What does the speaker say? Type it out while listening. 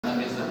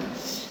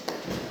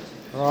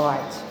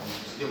Right.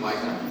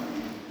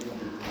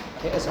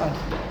 Okay, it's on.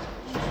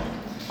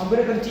 I'm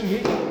going to continue.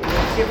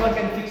 See if I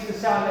can fix the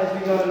sound as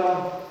we go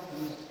along.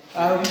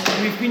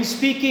 We've been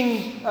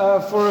speaking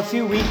for a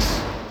few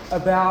weeks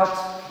about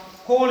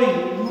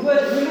calling. Who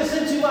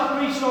listened to my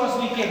preach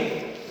last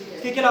weekend?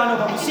 Kyk julle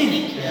aan op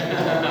sien.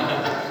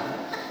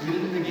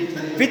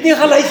 Weet nie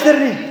geluister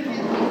nie.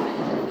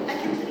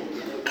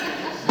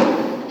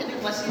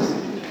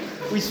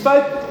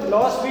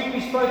 Last week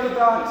we spoke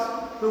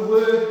about the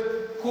word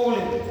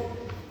calling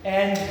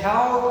and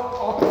how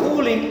our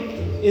calling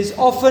is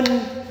often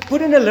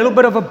put in a little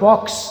bit of a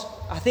box.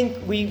 I think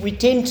we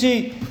tend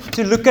to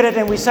look at it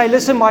and we say,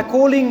 listen, my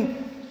calling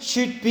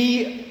should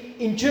be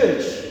in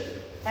church.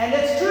 And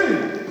that's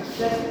true.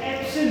 That's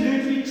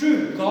absolutely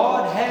true.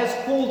 God has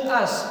called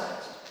us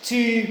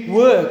to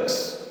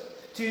works,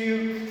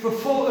 to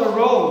fulfill a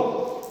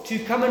role, to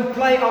come and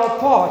play our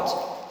part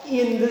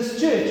in this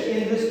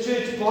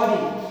church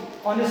body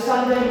on a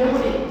Sunday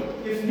morning.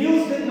 If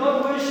Niels did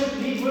not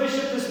lead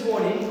worship this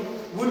morning,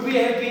 would we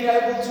have been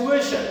able to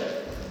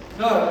worship?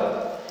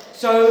 No.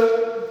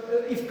 So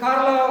if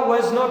Carla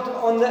was not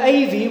on the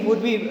AV,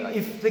 would we?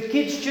 If the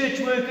kids'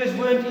 church workers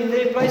weren't in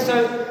their place,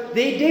 so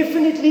there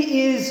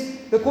definitely is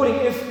the calling.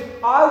 If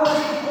I was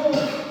called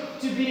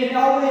to be an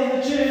elder in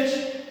the church,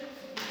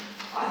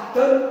 and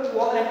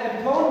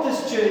plant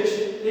this church,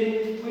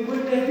 then we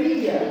wouldn't have been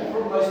here,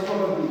 most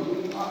probably.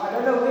 I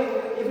don't know where,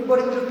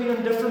 everybody would have been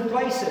in different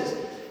places.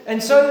 And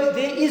so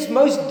there is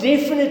most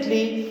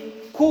definitely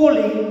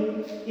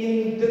calling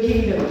in the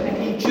kingdom and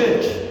in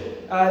church.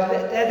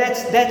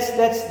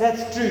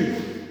 That's true.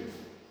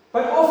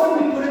 But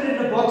often we put it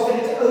in a box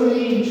that it's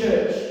only in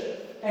church.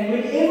 And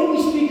whenever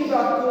we speak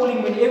about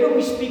calling, whenever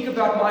we speak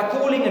about my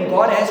calling and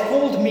God has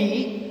called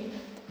me,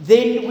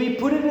 then we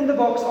put it in the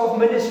box of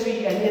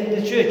ministry and in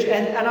the church.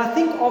 And I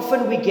think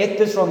often we get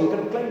this wrong. You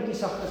can claim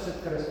this after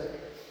Chris.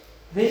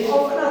 Then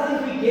often I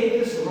think we get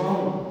this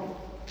wrong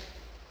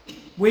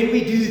when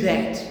we do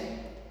that.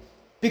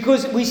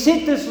 Because we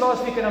said this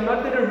last week, and I'm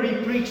not going to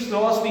re-preach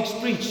last week's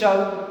preach.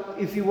 So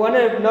if you want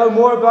to know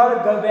more about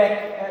it, go back.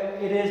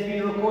 It has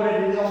been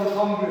recorded. It is on the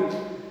com group.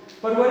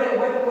 But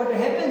what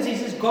happens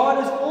is God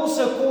has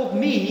also called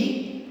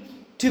me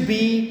to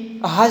be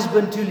a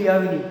husband to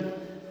Leonie.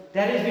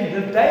 That has been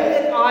the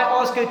day that I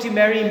asked her to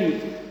marry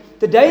me.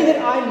 The day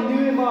that I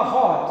knew in my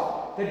heart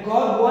that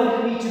God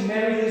wanted me to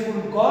marry this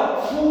woman.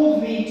 God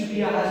called me to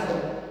be a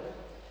husband.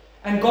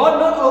 And God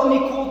not only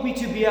called me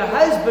to be a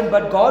husband,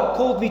 but God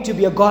called me to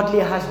be a godly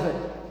husband.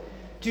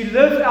 To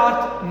live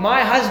out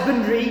my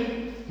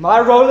husbandry, my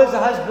role as a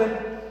husband,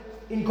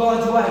 in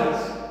God's ways,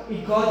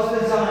 in God's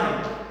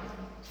design,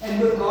 and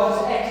with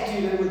God's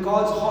attitude and with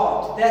God's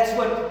heart. That's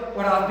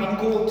what I've been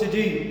called to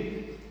do.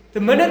 The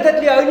minute that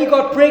Leonie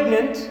got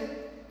pregnant,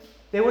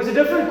 there was a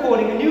different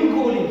calling, a new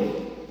calling.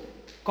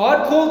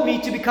 God called me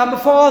to become a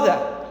father.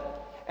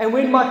 And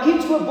when my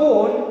kids were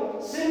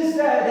born, since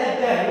that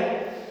day,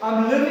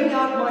 I'm living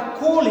out my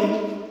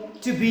calling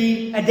to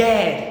be a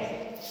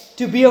dad,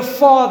 to be a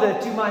father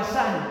to my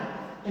son,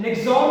 an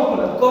example,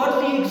 a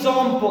godly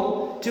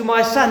example to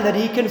my son that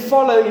he can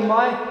follow in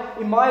my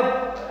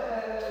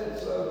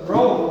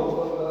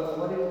role.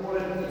 What do you call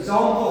it?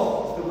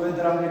 Example, the word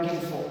that I'm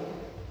looking for.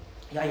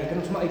 Ja, jy kan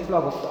ons maar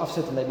uitvlag of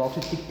afsit en hy maak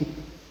so tik tik.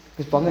 Ek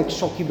is bang ek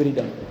sokkie by die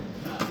ding.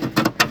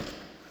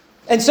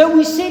 And so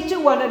we said to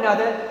one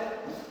another,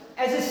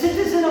 as a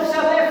citizen of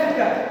South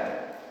Africa,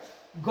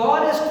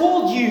 God has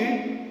called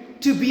you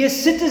to be a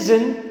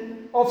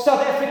citizen of South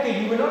Africa.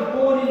 You were not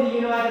born in the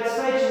United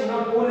States, you were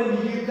not born in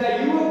the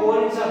UK, you were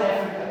born in South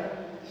Africa.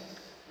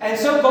 And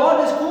so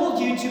God has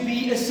called you to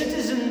be a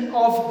citizen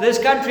of this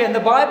country. And the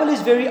Bible is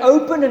very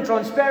open and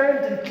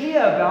transparent and clear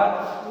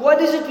about what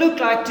does it look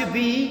like to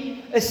be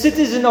a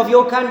citizen of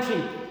your country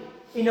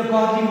in a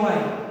godly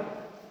way,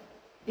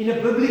 in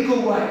a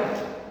biblical way.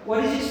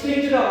 What is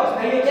expected of us?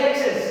 Pay your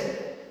taxes.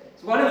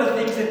 It's one of the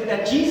things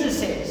that Jesus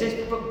said. He says,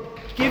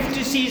 give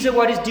to Caesar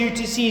what is due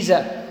to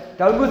Caesar.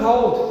 Don't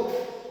withhold.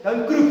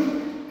 Don't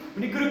group.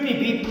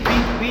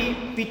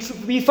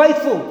 Be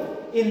faithful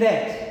in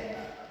that.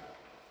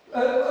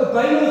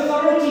 Obey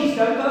authorities.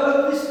 Don't go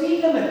over the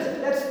speed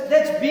limit.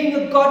 That's being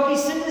a godly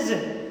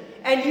citizen.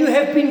 And you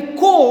have been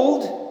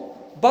called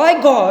by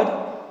God.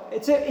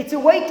 It's a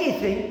weighty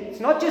thing. It's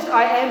not just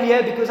I am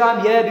here because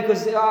I'm here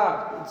because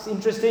it's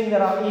interesting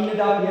that I ended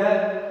up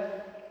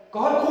here.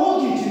 God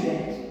called you to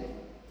that.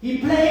 He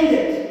planned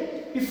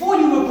it. Before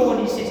you were born,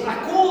 He says, I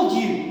called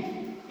you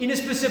in a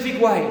specific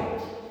way.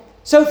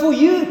 So for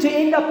you to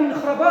end up in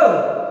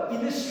Grabouw,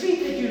 in the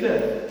street that you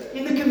live,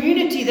 in the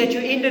community that you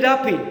ended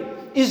up in,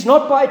 is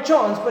not by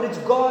chance, but it's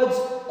God's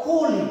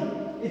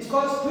calling. It's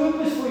God's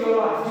purpose for your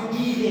life to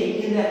be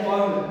there in that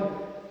moment.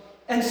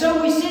 And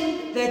so we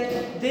said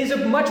that there's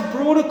a much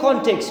broader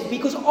context,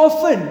 because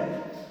often,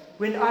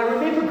 when I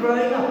remember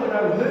growing up, when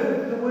I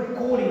heard the word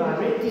calling, I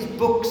read these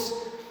books,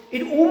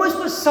 it almost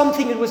was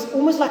something, it was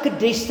almost like a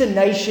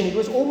destination, it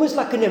was almost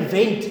like an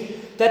event,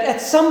 that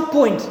at some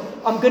point,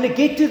 I'm going to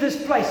get to this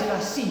place and I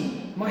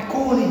see my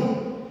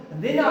calling.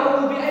 And then I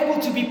will be able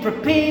to be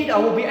prepared. I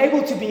will be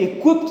able to be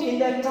equipped in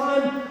that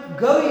time,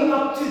 going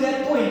up to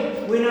that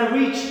point when I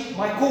reach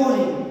my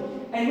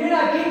calling. And when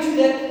I get to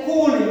that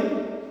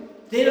calling,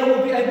 then I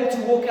will be able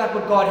to walk out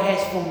what God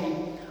has for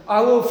me.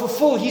 I will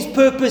fulfill His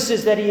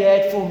purposes that He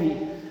had for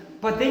me.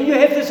 But then you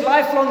have this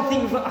lifelong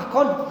thing, I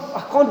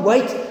can't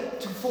wait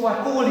for my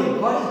calling.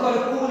 God has got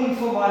a calling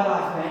for my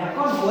life, man. I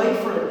can't wait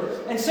for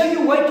it. And so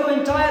you wait your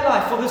entire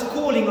life for this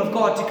calling of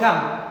God to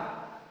come.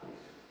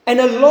 And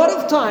a lot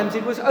of times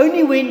it was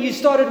only when you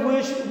started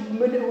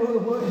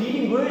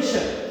leading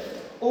worship,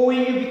 or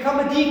when you become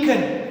a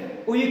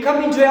deacon, or you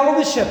come into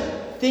eldership,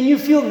 then you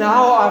feel,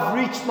 now I've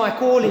reached my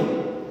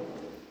calling.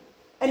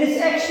 And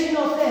it's actually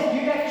not that.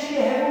 You actually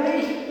have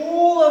already,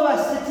 all of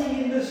us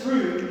sitting in this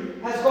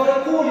room has got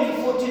a calling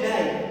for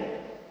today.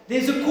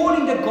 There's a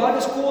calling that God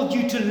has called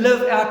you to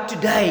live out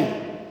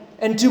today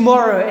and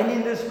tomorrow and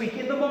in this week,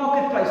 in the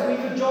marketplace, where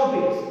your job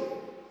is.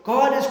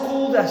 God has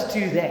called us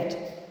to that.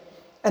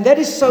 And that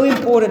is so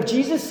important.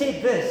 Jesus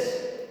said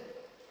this,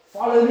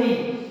 follow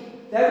me.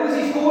 That was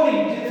His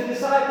calling to the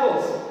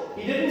disciples.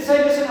 He didn't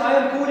say, listen, I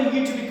am calling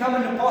you to become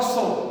an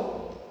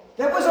apostle.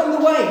 That was on the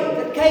way.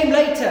 That came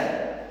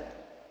later.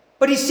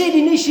 But He said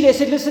initially, I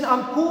said, listen,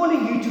 I'm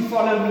calling you to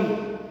follow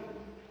me.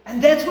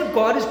 And that's what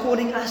God is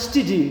calling us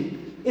to do.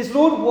 Is,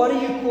 Lord, what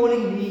are you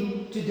calling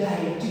me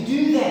today? To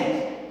do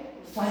that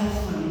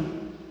faithfully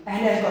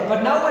and as God.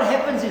 But now what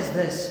happens is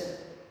this.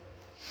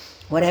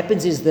 What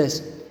happens is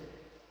this.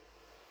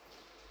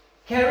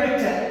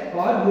 Character.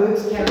 God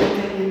works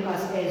character in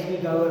us as we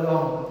go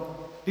along.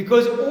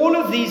 Because all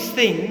of these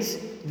things,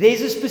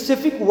 there's a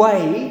specific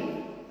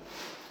way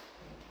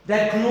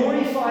that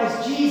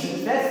glorifies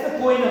Jesus. That's the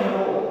point of it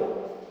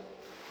all.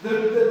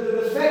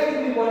 The fact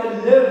that we want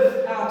to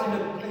live out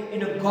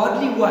in a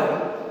godly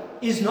way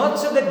is not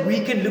so that we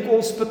can look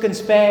all spick and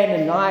span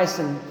and nice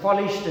and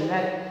polished and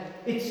that.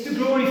 It's to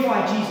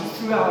glorify Jesus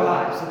through our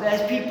lives. So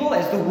as people,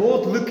 as the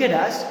world look at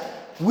us,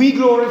 we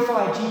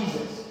glorify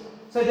Jesus.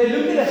 So they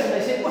look at us and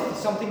they say, there's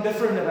something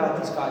different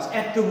about these guys.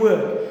 At the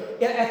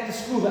work, at the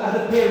school, the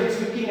other parents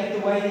looking at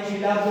the way that you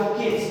love your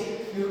kids.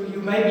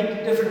 You may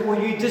be different, or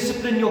you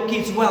discipline your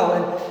kids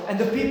well. And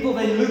the people,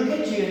 they look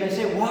at you and they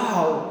say,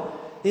 wow,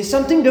 there's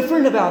something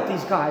different about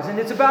these guys. And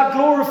it's about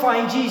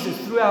glorifying Jesus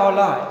through our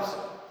lives.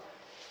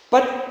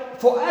 But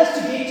for us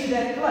to get to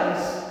that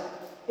place,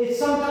 it's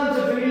sometimes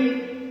a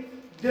very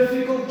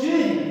difficult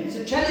journey. It's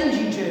a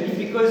challenging journey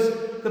because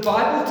the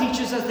Bible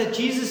teaches us that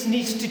Jesus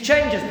needs to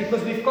change us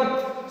because we've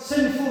got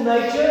sinful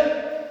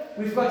nature,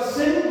 we've got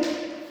sin,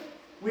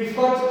 we've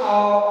got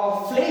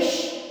our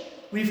flesh,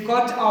 we've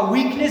got our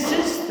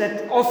weaknesses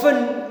that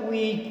often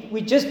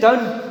we just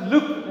don't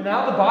look. And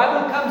now the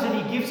Bible comes and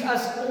He gives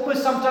us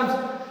almost sometimes,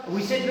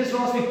 we said this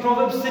last week,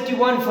 Proverbs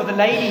 31 for the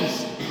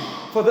ladies.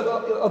 For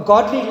a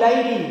godly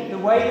lady, the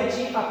way that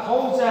she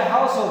upholds her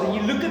household. And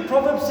you look at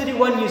Proverbs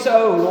 31, you say,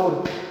 oh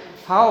Lord,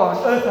 how on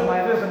earth am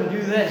I ever going to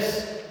do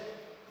this?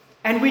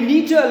 And we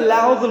need to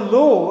allow the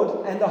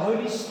Lord and the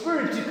Holy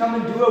Spirit to come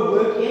and do a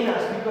work in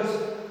us,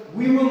 because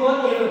we will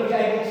not ever be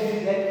able to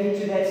do that, get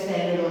to that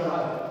standard on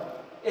our own.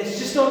 It's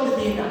just not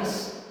within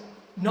us,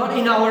 not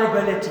in our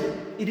ability.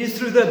 It is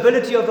through the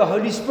ability of the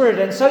Holy Spirit.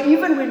 And so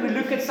even when we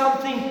look at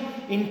something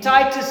in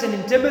Titus and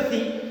in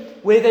Timothy,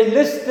 where they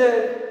list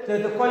the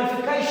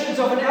qualifications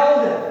of an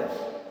elder.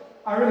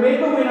 I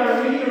remember when I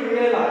really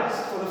realized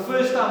for the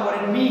first time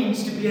what it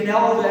means to be an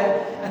elder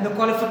and the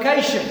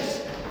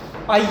qualifications.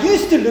 I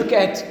used to look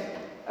at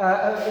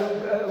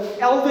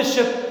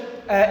eldership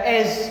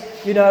as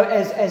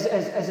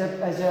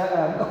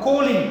a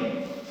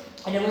calling,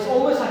 and it was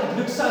almost like it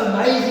looked so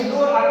amazing.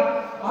 Lord,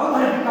 I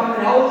want to become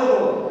an elder,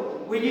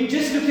 Lord. When you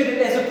just look at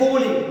it as a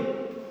calling.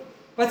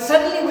 But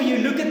suddenly when you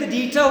look at the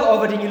detail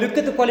of it and you look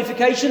at the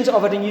qualifications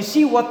of it and you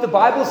see what the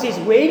Bible says,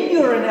 when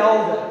you're an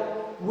elder,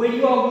 when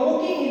you are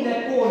walking in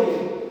that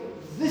calling,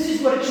 this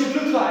is what it should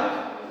look like.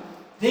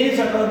 Then it's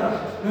like,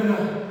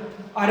 no,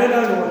 I don't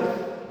know, Lord.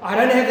 I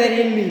don't have that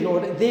in me,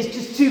 Lord. There's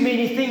just too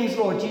many things,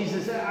 Lord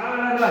Jesus.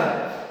 I don't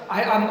know.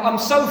 I'm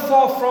so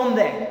far from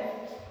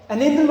that. And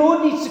then the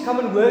Lord needs to come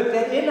and work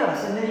that in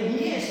us, and then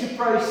He has to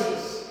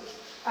process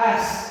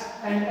us.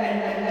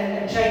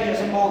 And change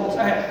us and mold us.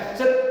 Okay,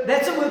 so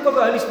that's the work of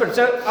the Holy Spirit.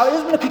 So I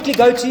just want to quickly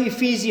go to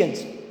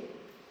Ephesians.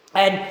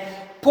 And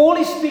Paul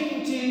is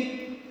speaking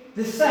to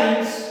the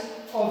saints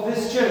of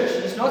this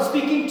church. He's not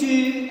speaking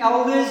to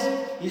elders.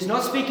 He's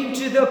not speaking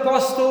to the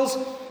apostles.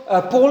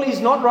 Paul is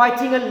not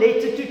writing a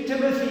letter to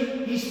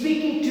Timothy. He's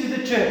speaking to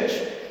the church.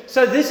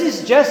 So this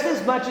is just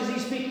as much as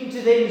he's speaking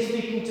to them, he's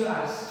speaking to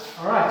us.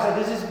 Alright, so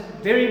this is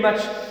very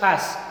much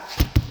us.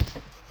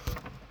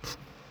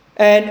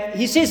 And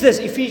he says this,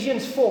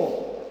 Ephesians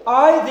 4.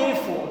 I,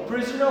 therefore,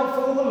 prisoner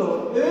for the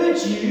Lord,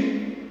 urge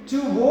you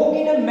to walk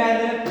in a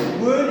manner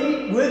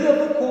worthy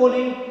of the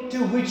calling to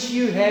which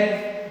you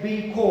have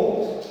been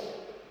called.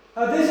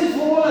 Now, this is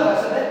for all of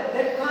us. And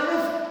that kind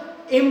of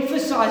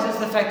emphasizes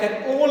the fact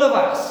that all of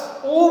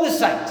us, all the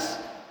saints,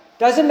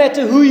 doesn't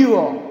matter who you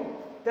are,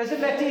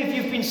 doesn't matter if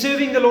you've been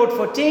serving the Lord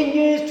for 10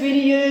 years, 20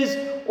 years,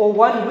 or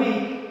 1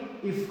 week,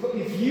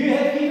 if you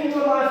have given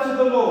your life to the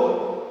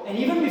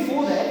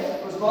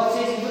God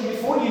says even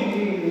before you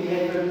knew Him, He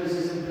had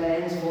purposes and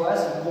plans for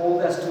us and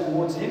called us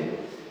towards Him.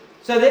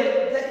 So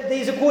that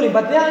there's a calling.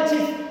 But now it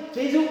says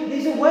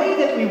there's a way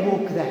that we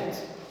walk that.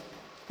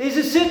 There's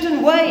a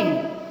certain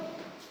way.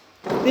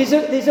 There's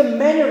a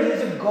manner,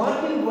 there's a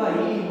godly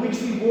way in which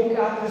we walk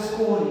out this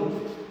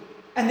calling.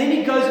 And then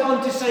He goes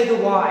on to say the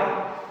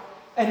why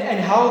and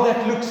how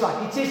that looks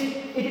like. It says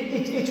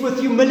it's with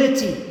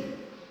humility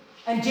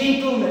and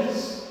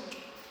gentleness.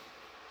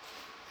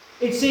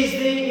 It says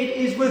there it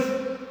is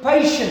with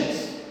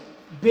patience,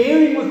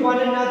 bearing with one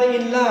another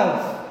in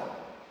love,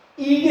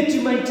 eager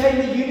to maintain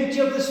the unity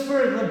of the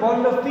Spirit and the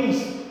bond of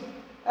peace.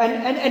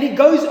 And it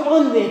goes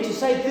on there to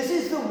say this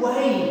is the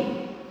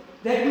way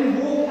that we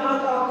walk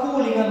out our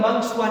calling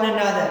amongst one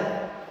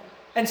another.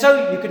 And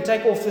so you can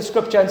take off the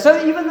scripture. And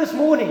so even this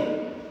morning,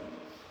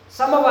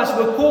 some of us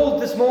were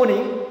called this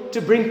morning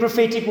to bring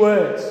prophetic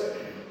words.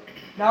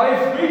 Now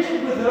if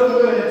Bridget with her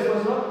words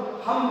was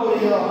not humble in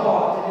her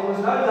heart and there was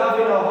no love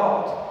in her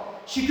heart,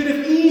 she could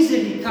have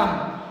easily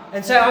come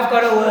and say, I've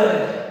got a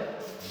word.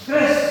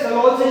 Chris, the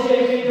Lord says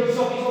jy moet jou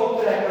sokkies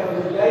optrek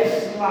oor.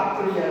 Jy's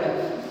slap vir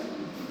julle.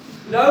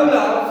 No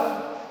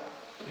love,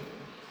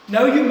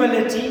 no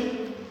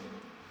humility,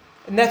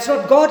 and that's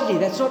not godly,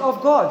 that's not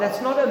of God,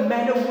 that's not a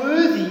manner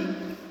worthy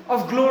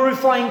of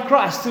glorifying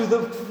Christ through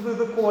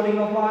the calling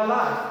of my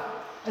life.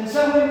 And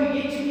so when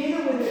we get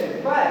together with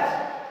Him,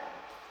 but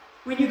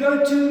when you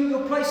go to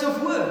your place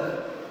of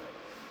work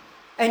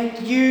and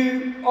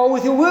you are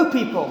with your work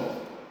people,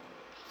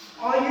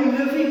 are you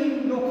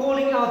living your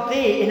calling out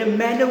there in a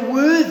manner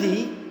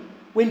worthy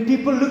when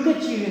people look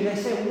at you and they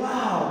say,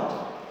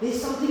 wow, there's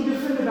something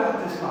different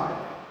about this guy.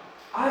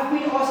 I've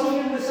been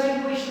asking him the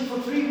same question for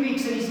 3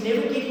 weeks and he's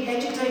never getting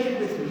agitated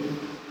with me.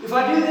 If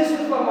I do this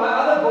with my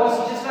other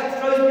boss, he just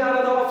throws me out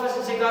of the office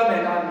and says, go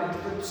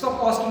man,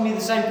 stop asking me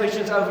the same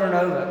questions over and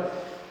over.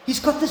 He's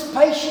got this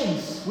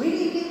patience. Where do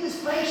you get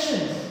this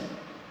patience?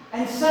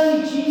 And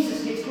suddenly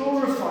Jesus gets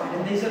glorified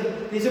and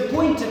there's a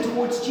pointer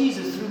towards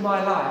Jesus through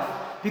my life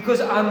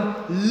because I'm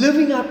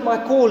living out my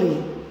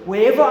calling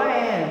wherever I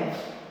am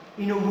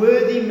in a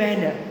worthy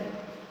manner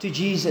to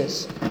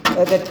Jesus,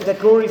 that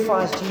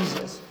glorifies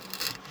Jesus.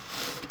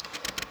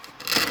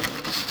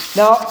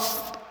 Now,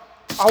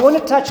 I want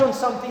to touch on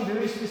something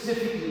very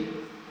specifically,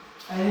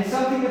 and it's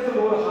something that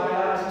the Lord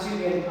highlighted to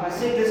me. And I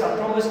said this, I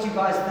promised you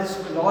guys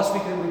this last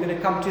week, and we're going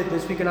to come to it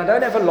this week. And I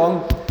don't have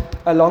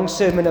a long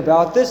sermon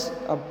about this.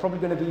 I'm probably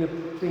going to be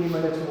 20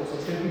 minutes more, so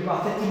it's going to be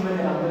about 30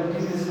 minutes. I'm going to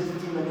do this in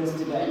 15 minutes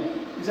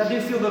today, because I do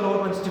feel the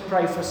Lord wants to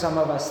pray for some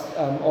of us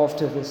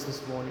after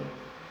this morning.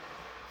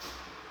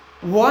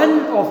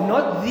 One of,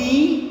 not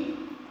the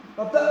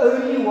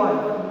only one,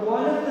 but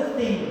one of the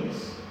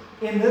things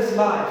in this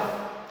life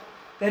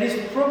that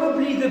is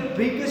probably the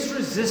biggest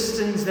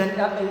resistance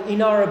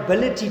in our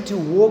ability to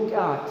walk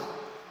out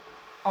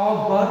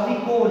our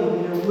godly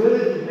calling in a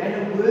worthy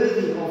manner,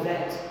 worthy of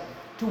that,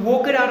 to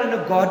walk it out in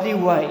a godly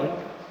way,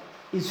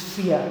 is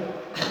fear.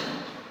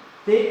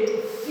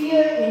 There's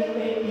fear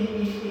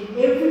in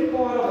every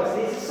part of us.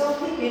 There's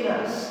something in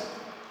us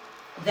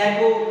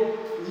that will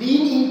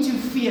lean into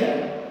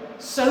fear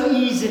so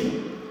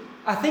easily.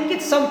 I think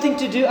it's something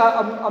to do.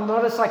 I'm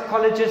not a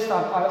psychologist.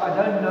 I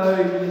don't know,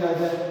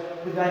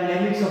 the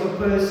dynamics of a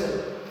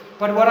person.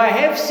 But what I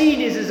have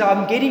seen is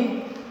I'm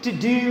getting to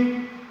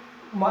do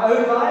my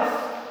own life.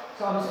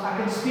 So I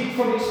can speak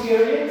from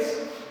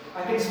experience.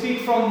 I can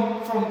speak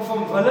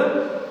from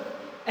Willem,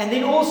 and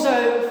then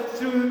also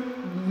through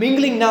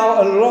mingling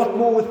now a lot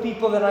more with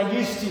people than I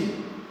used to.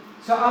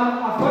 So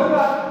I've got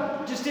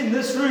about, just in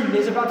this room,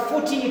 there's about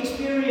 40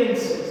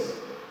 experiences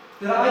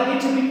that I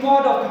get to be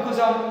part of because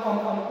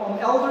I'm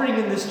eldering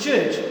in this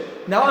church.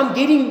 Now I'm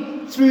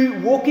getting through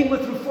walking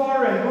with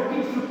Rufara and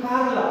walking through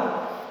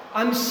Carla.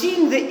 I'm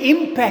seeing the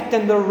impact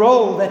and the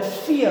role that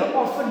fear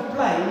often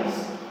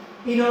plays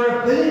in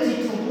our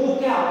ability to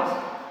walk out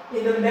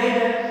in a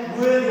manner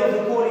worthy of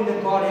the calling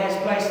that God has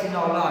placed in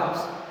our lives.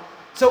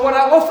 So what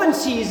I often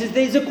see is that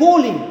there's a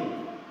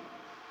calling.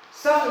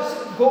 So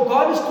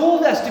God has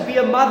called us to be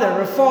a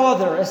mother, a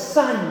father, a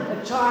son,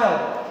 a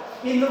child,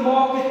 in the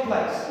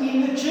marketplace,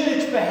 in the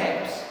church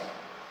perhaps,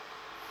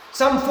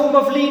 some form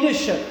of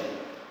leadership.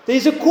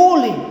 There's a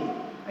calling,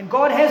 and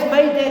God has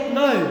made that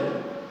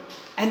known.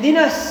 And then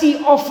I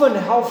see often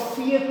how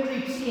fear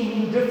creeps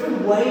in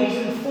different ways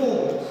and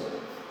forms.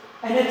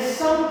 And at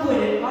some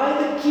point it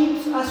either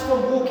keeps us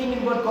from walking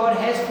in what God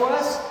has for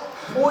us,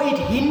 or it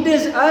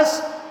hinders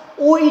us,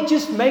 or it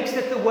just makes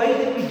that the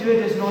way that we do it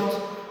is not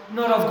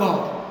of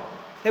God.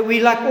 That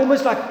we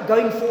almost like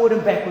going forward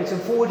and backwards,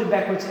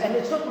 and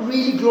it's not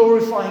really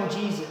glorifying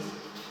Jesus.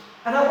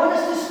 And I want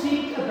us to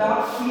speak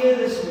about fear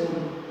this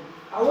morning.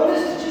 I want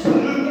us to just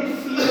look at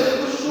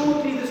fear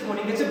shortly this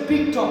morning. It's a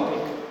big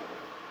topic.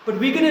 But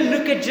we're going to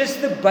look at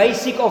just the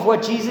basic of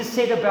what Jesus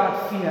said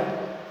about fear.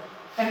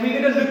 And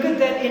we're going to look at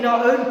that in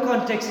our own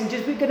context. And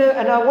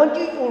I want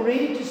you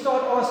already to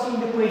start asking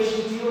the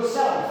question to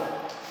yourself.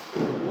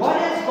 What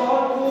has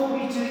God called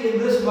me to in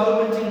this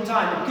moment in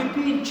time? It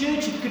could be in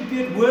church, it could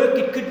be at work,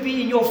 it could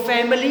be in your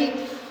family.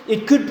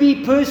 It could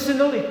be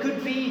personal. It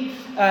could be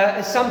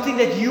something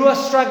that you are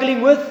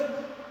struggling with.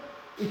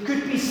 It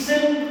could be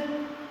sin.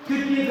 It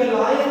could be a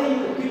Goliath.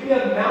 It could be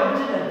a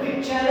mountain, a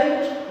big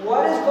challenge.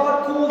 What has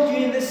God called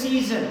you in this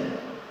season?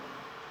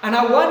 And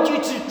I want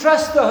you to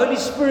trust the Holy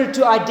Spirit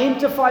to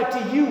identify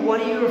to you,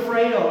 what are you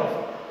afraid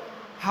of?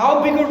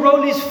 How big a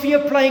role is fear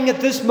playing at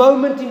this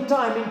moment in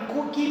time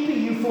in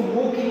keeping you from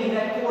walking in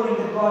that calling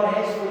that God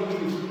has for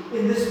you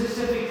in this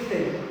specific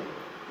thing?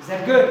 Is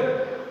that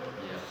good?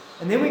 Yes.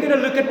 And then we're going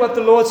to look at what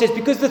the Lord says,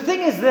 because the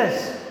thing is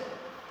this.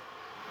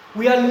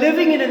 We are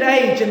living in an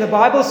age, and the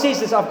Bible says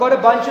this. I've got a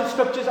bunch of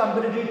scriptures. I'm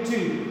going to do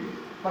 2.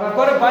 But I've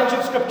got a bunch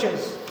of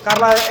scriptures.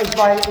 Carla is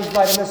by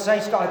the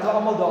Messiah.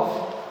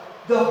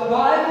 The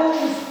Bible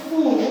is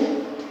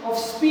full of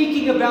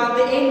speaking about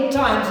the end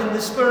times in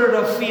the spirit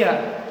of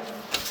fear.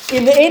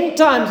 In the end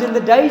times, in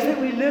the days that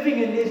we're living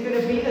in, there's going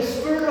to be a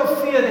spirit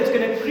of fear that's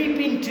going to creep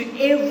into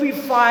every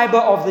fiber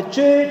of the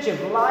church,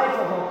 of life,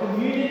 of our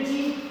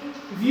community.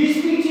 If you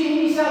speak to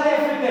any South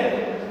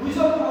African, who's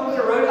on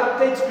the road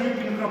updates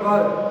group in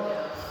Grabouw?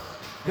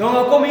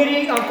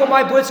 Kom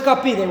my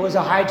boodskapie, there was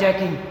a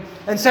hijacking.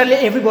 And suddenly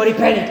everybody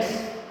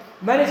panics.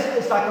 Man,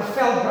 it's like a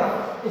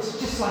veldbrand. It's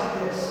just like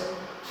this.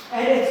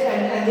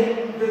 And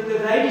then the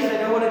ladies, they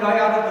don't want to go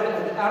out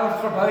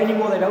of Grabouw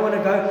anymore. They don't want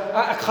to go.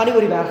 Ek gaan nie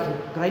oor die berg nie.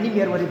 Ek ry nie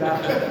meer oor die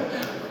berg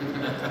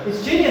nie.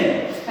 It's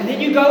genuine. And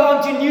then you go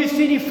on to News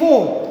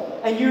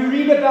 24 and you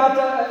read about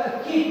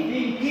a kid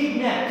being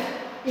kidnapped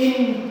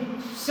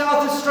in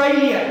South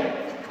Australia.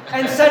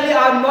 And suddenly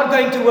I'm not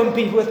going to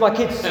Wimpy with my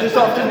kids this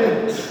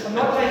afternoon. I'm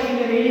not taking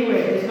them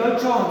anywhere. There's no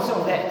chance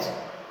of that.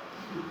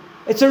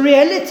 It's a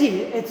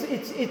reality.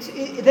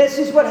 This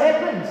is what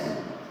happens.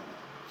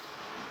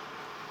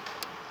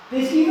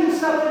 There's even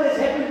stuff that has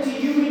happened to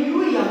you when you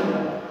were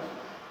younger.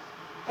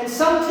 And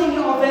something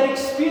of that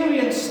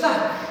experience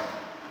stuck.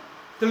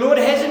 The Lord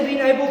hasn't been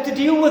able to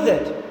deal with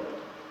it.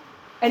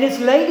 And it's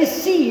laid a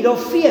seed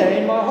of fear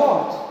in my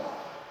heart.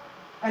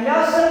 And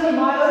now suddenly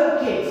my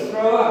own kids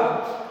grow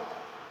up.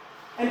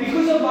 And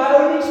because of my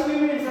own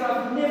experience that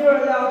I've never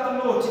allowed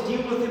the Lord to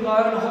deal with in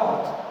my own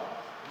heart,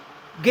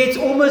 gets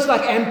almost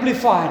like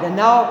amplified. And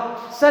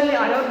now suddenly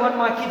I don't want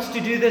my kids to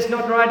do this,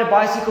 not ride a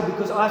bicycle,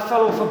 because I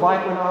fell off a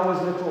bike when I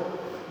was little.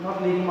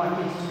 Not letting my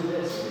kids do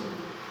this.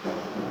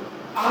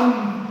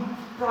 I'm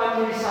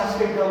primary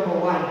suspect number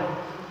 1.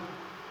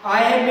 I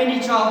had many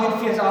childhood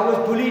fears. I was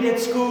bullied at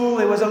school.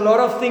 There was a lot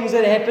of things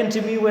that happened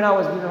to me when I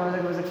was, it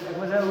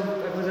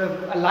was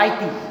a light.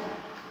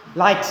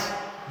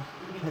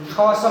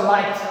 Castle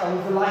light. I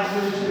was the light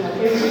version of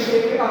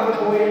every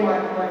other boy in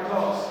my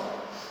class.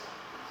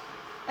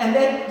 And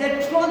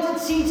that planted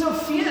seeds of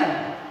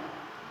fear.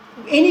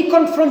 Any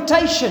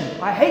confrontation.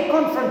 I hate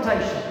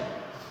confrontation.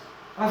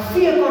 I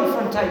fear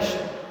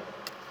confrontation.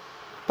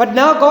 But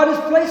now God has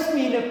placed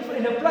me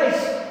in a place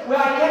where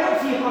I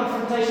cannot fear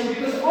confrontation,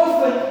 because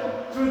often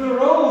through the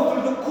role,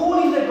 through the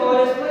calling that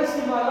God has placed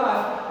in my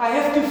life, I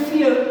have to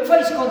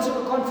face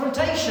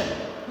confrontation.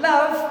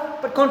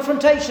 Love, but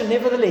confrontation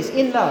nevertheless,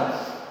 in love,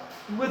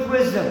 with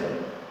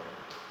wisdom.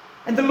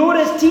 And the Lord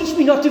has taught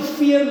me not to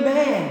fear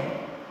man,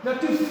 not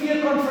to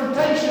fear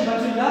confrontation, but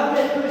to love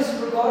that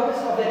person regardless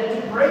of that,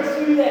 and to break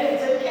through that and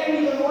say,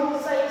 Carrie, the Lord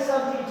is saying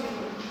something to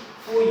me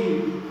for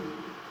you.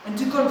 And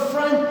to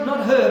confront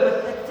not her,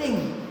 but that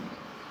thing.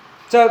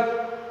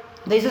 So,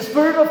 there's a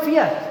spirit of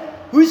fear.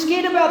 Who's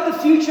scared about the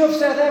future of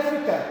South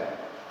Africa?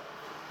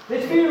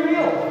 Let's be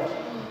real.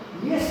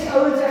 Yes, the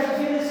Owens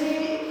Academy,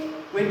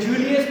 when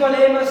Julius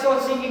Malema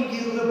starts singing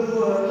Kill the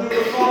Boer,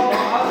 Kill the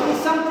Farmer,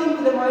 there's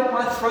something that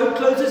my throat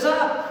closes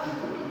up.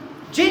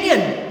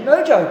 Genuine,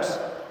 no jokes.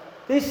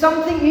 There's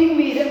something in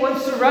me that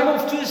wants to run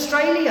off to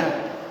Australia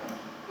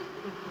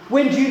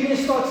when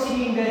Julius starts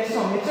singing that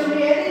song. It's a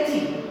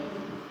reality.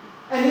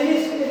 And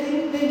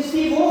then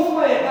Steve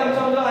Hoffmeyer comes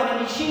online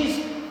and he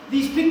shares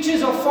these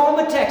pictures of farm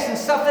attacks and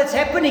stuff that's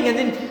happening, and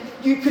then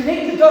you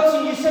connect the dots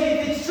and you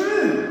say, it's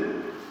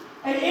true.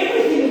 And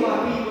everything in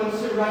my being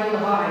wants to run and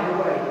hide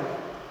away.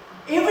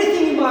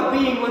 Everything in my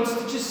being wants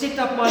to just set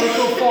up my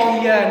little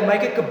farm here and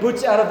make a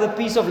kibbutz out of the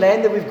piece of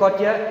land that we've got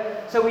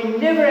here, so we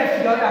never have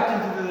to go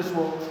out into this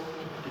world.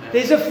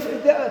 There's a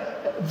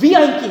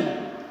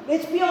Vianki.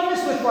 Let's be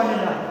honest with one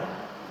another.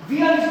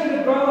 Vian is going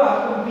to grow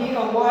up and be a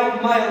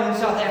white male in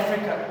South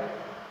Africa.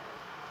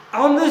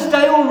 On this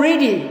day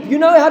already, you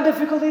know how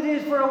difficult it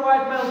is for a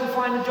white male to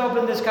find a job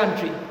in this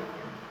country.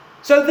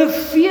 So the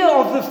fear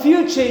of the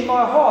future in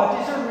my heart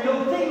is a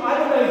real thing. I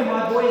don't know if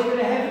my boy is going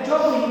to have a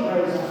job when he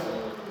grows up.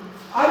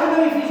 I don't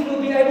know if he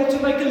will be able to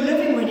make a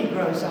living when he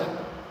grows up.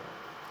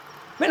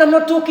 Man, I'm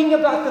not talking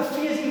about the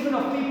fears even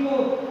of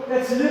people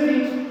that's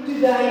living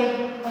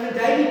today on a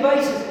daily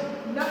basis.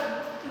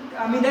 No,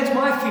 I mean, that's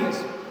my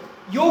fears.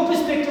 Your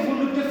perspective will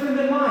look different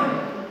than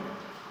mine.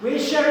 Where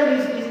Sharon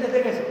is the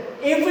thing is,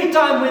 every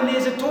time when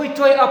there's a toy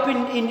up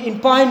in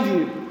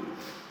Pineview,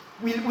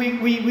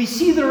 we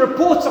see the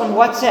reports on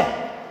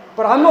WhatsApp,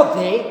 but I'm not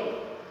there.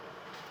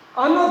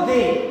 I'm not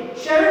there.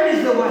 Sharon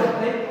is the one.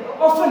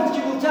 Often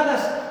she will tell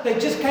us they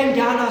just came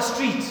down our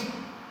street.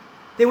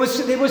 There were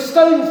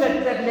stones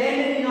that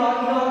landed in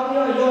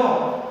our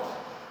yard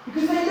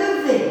because they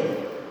live there.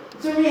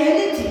 It's a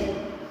reality.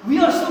 We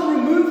are still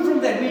removed from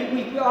that.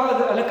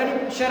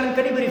 Sharon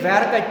kan nie by die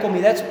werk uitkom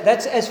nie.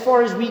 That's as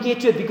far as we get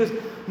to it, because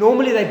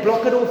normally they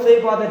block it off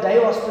there by the day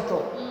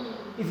hospital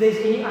if there's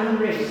any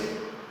unrest.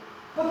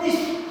 But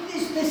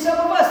there's some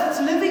of us that's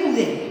living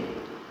there.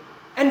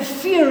 And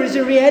fear is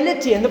a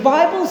reality. And the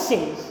Bible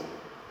says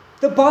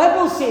in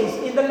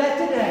the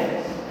latter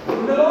days,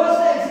 in the last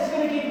days, it's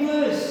going to get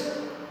worse.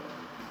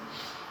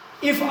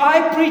 If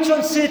I preach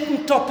on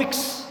certain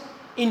topics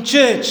in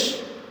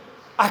church,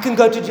 I can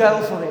go to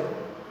jail for them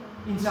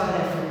in South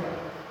Africa.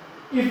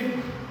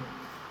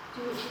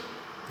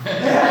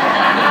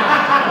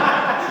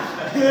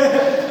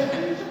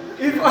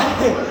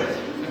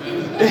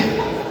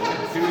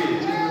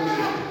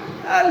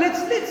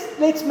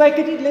 Let's make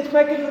it a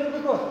little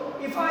bit more.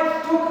 If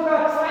I talk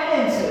about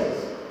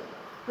finances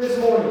this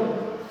morning,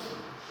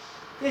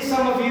 there's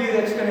some of you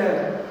that's going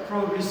to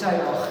probably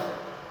say, "Oh,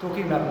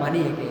 talking about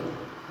money again."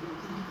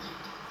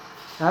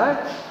 Huh?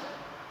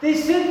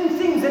 There's certain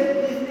things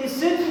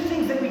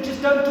that we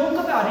just don't talk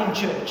about in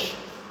church.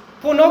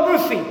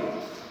 Pornography,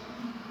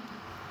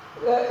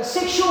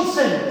 sexual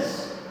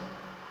sins.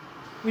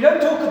 We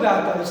don't talk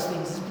about those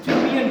things. It's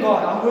between me and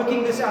God. I'm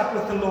working this out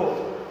with the Lord,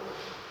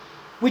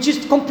 which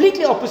is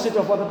completely opposite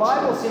of what the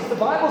Bible says. The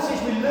Bible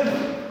says we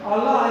live our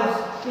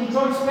lives in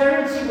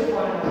transparency with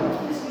one another,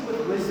 obviously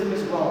with wisdom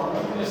as well.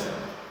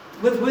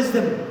 With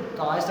wisdom,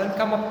 guys, don't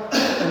come up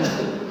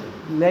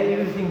and lay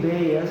everything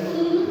bare.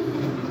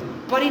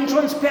 But in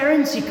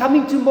transparency,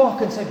 coming to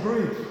Mark and say,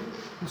 "Bro,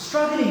 I'm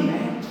struggling,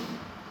 man.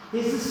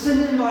 There's a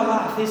sin in my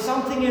life. There's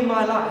something in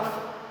my life."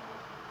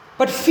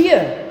 But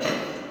fear,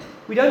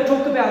 we don't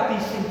talk about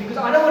these things because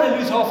I don't want to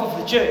lose half of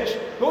the church.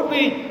 Lord,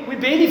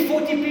 we're barely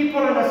 40 people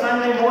on a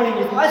Sunday morning.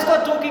 If I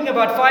start talking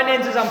about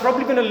finances, I'm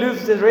probably going to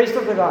lose the rest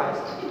of the guys.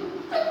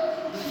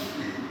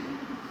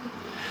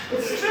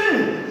 It's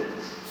true.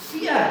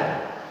 Fear.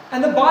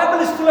 And the Bible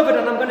is full of it,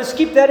 and I'm going to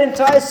skip that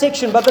entire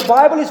section, but the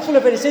Bible is full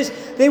of it. It says,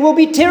 there will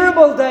be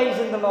terrible days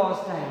in the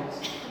last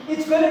days.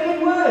 It's going to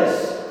get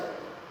worse.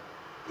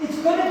 It's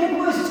going to get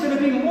worse. It's going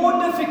to be more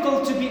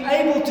difficult to be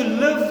able to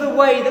live the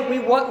way that we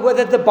want,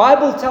 that the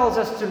Bible tells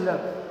us to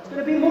live. It's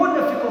going to be more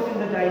difficult in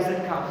the days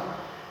that come.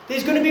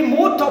 There's going to be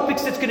more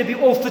topics that's going to be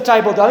off the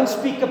table. Don't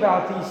speak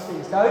about these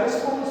things. Don't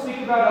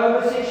speak about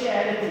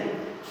homosexuality.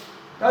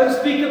 Don't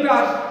speak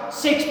about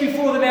sex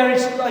before the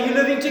marriage. Are you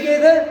living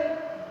together?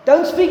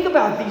 Don't speak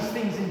about these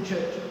things in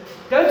church.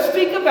 Don't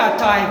speak about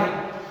tithing.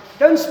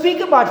 Don't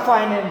speak about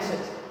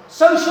finances.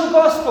 Social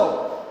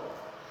gospel.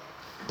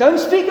 Don't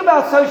speak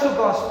about social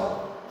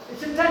gospel.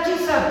 It's a touchy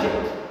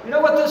subject. You know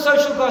what the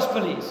social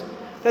gospel is?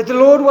 That the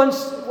Lord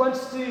wants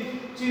to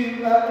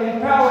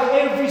empower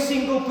every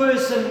single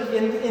person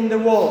in the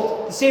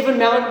world. The 7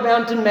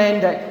 mountain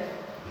mandate.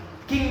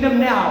 Kingdom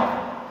now.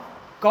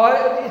 God,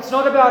 it's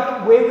not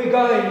about where we're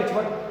going. It's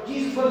what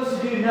Jesus wants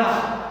to do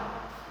now.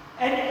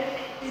 And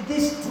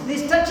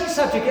this touchy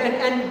subject,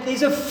 and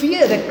there's a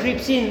fear that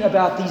creeps in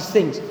about these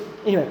things.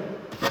 Anyway,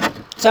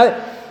 so,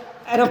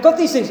 and I've got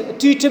these things,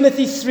 2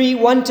 Timothy 3,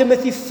 1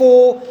 Timothy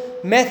 4,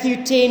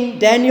 Matthew 10,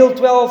 Daniel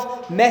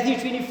 12, Matthew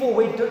 24,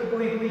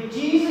 where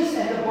Jesus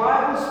and the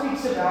Bible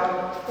speaks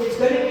about it's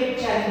going to get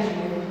challenging,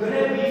 and we're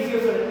going to be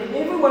fearful. And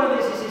every one of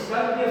us says,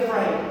 don't be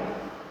afraid.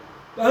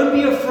 Don't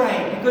be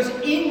afraid, because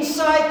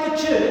inside the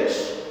church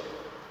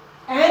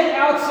and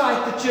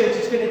outside the church,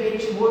 it's going to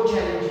get more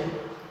challenging.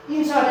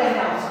 Inside and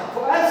outside.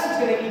 For us, it's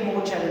going to get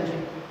more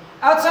challenging.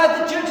 Outside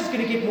the church, it's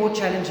going to get more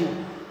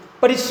challenging.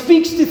 But it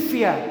speaks to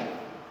fear.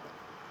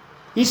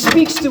 He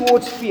speaks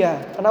towards fear.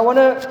 And I want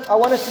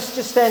us to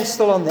just stand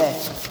still on that.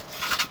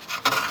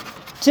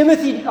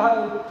 Timothy,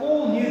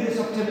 Paul knew this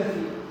of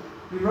Timothy.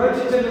 He wrote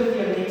to Timothy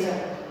a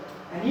letter.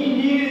 And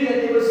he knew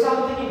that there was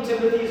something in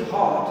Timothy's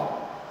heart.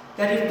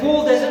 That if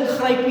Paul doesn't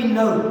gryp in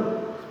nou,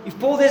 if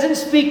Paul doesn't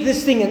speak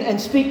this thing and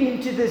speak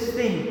into this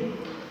thing,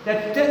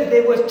 that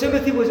Timothy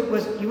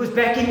was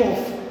backing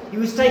off. He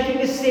was taking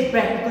a step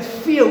back because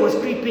fear was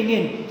creeping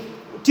in.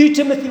 2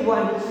 Timothy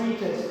 1, let's read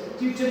this.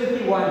 2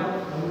 Timothy 1.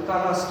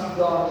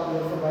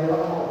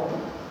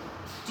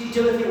 2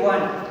 Timothy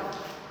 1.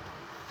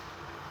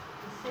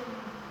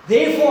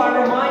 Therefore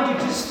I remind you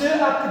to stir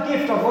up the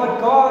gift of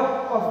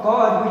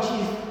God which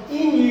is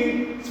in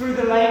you through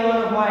the laying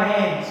on of my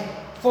hands.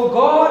 For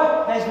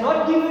God has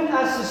not given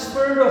us a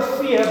spirit of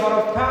fear, but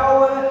of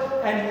power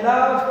and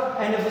love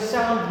and of a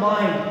sound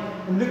mind.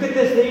 And look at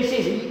this, there he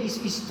says,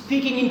 he's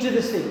speaking into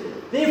this thing.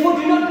 Therefore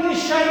do not be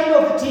ashamed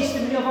of the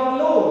testimony of our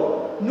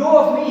Lord, nor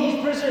of me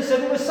his prisoner. So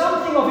there was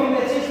something of him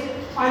that says,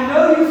 I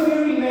know you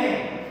fearing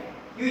man.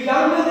 You're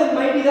younger than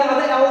maybe the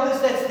other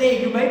elders that's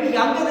there. You may be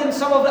younger than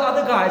some of the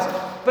other guys.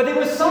 But there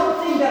was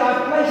something that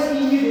I placed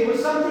in you. There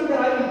was something that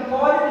I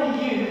imparted in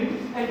you.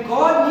 And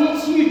God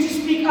needs you to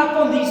speak up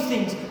on these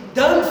things.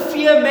 Don't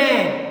fear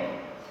man.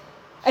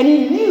 And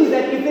he knew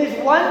that if there's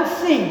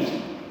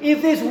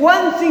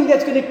one thing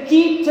that's going to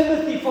keep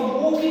Timothy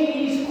from walking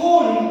in his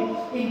calling,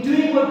 in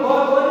doing what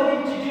God wanted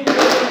him to do,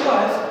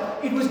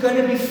 it was going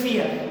to be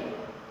fear.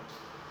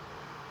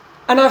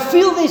 And I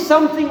feel there's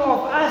something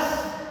of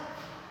us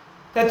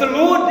that the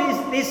Lord,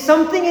 there's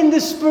something in the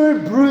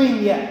Spirit brewing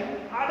here.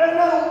 I don't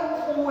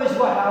know always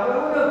what, I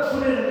don't want to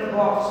put it in a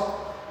box,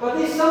 but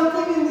there's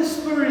something in the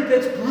Spirit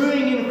that's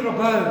brewing in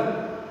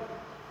Grabouw.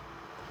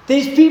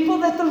 There's people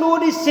that the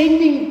Lord is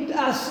sending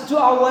us to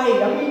our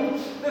way. I mean,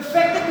 the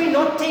fact that we're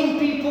not 10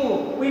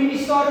 people when we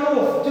started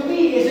off, to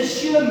me, is a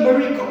sheer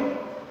miracle.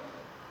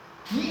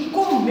 Hier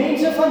kom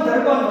mense van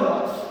Durban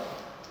af.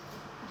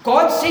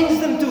 God sends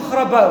them to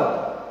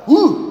Grabouw.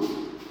 Hoe?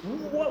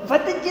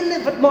 Wat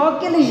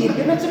maak julle hier?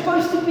 You're not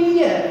supposed to be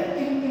here,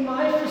 in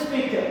my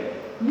perspective.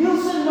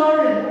 Nielsen,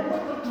 Lauren,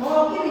 wat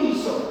maak julle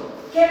hierso?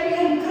 Gabby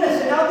and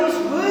Chris, and now these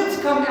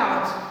words come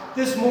out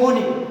this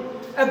morning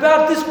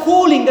about this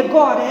calling that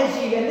God has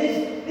here, and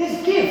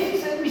there's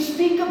gifts that we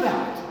speak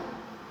about.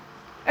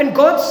 And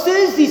God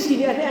stirs these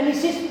things, and He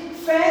says,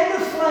 fan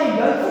the flame,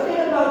 don't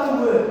forget about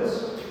the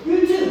words.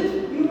 You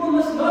too. You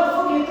must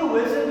not forget the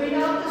words that went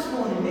out this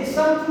morning. There's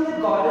something that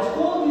God has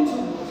called you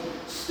towards.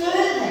 Stir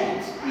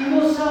that in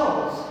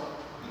yourselves.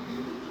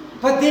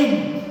 But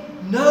then,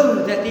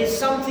 know that there's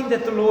something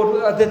that the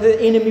Lord, that the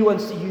enemy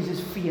wants to use as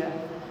fear,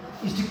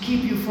 is to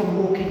keep you from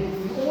walking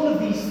in all of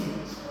these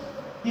things.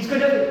 He's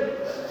going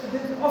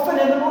to, often,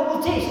 and the Lord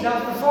will test. Now,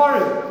 the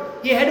Pharaoh,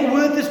 he had a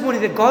word this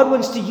morning that God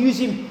wants to use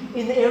him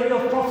in the area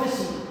of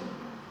prophecy.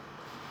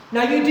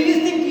 Now, do you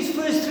think these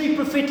first 3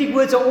 prophetic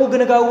words are all going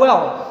to go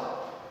well?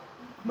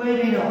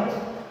 Maybe not.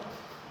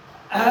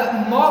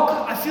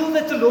 Mark, I feel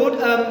that the Lord,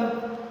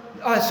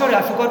 sorry,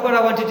 I forgot what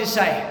I wanted to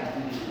say.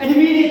 And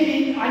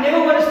immediately, I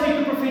never want to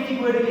speak a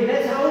prophetic word again.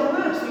 That's how it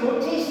works. The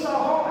Lord tests our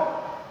heart.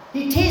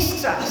 He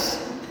tests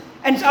us.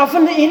 And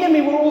often the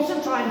enemy will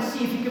also try and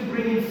see if he can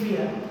bring in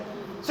fear.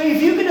 So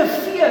if you're going to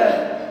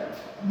fear,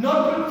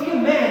 not fear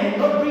man, and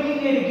not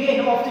bringing it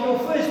again after your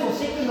first or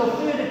second or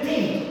third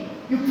attempt,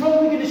 you're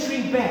probably going to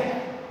shrink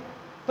back.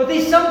 But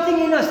there's something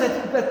in us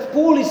that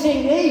Paul is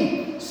saying,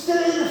 hey,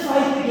 stir the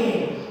faith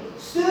again.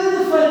 Stir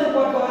the faith of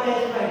what God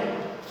has made.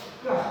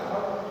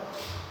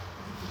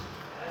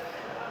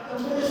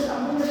 I'm going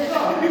to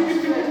start.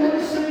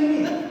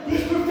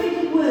 These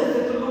prophetic words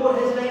that the Lord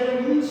has laid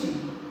on you to.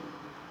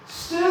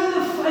 Stir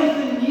the faith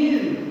in you.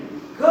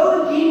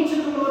 Go again to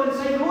the Lord and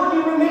say, Lord,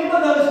 you remember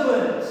those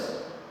words.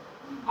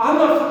 I'm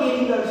not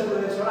forgetting those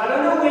words. But I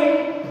don't know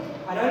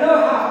when. I don't know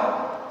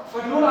how.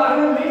 But Lord, I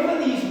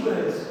remember these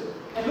words.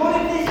 And Lord,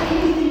 if there's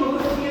anything of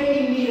a fear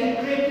in me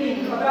that crept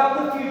in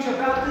about the future,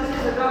 about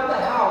this, about the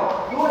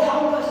how, Lord,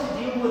 help us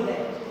to deal with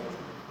that.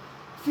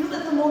 I feel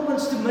that the Lord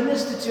wants to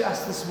minister to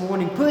us this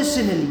morning,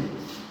 personally.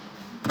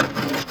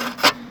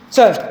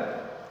 So,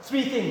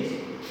 3 things.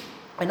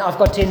 And I've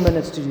got 10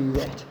 minutes to do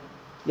that.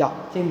 Yeah,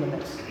 10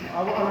 minutes.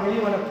 I really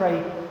want to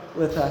pray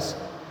with us.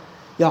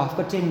 Yeah, I've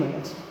got 10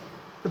 minutes.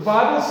 The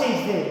Bible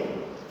says there,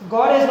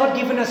 God has not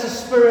given us a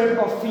spirit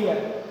of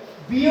fear.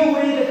 Be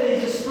aware that there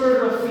is a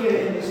spirit of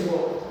fear in this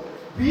world.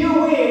 Be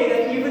aware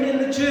that even in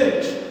the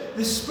church,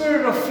 the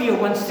spirit of fear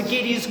wants to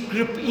get his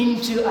grip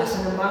into us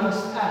and amongst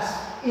us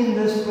in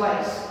this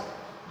place.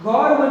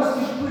 God wants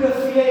to put a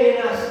fear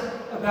in us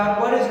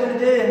about what is going to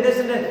do and this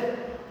and that.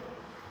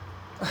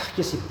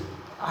 You see,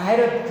 I had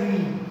a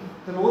dream.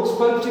 The Lord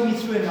spoke to me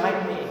through a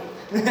nightmare.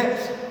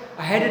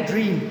 I had a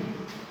dream.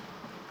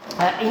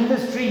 In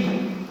this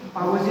dream,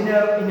 I was in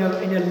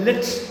a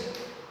lit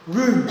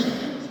room.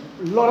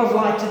 A lot of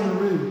light in the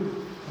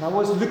room. And I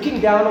was looking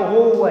down a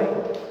hallway,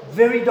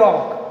 very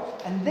dark.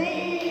 And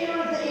there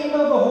at the end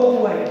of the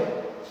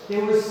hallway,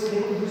 it was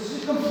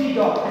just completely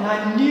dark. And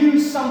I knew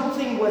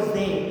something was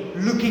there,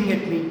 looking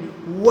at me,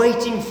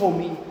 waiting for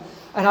me.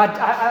 And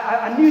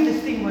I knew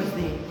this thing was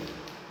there.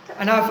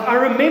 And I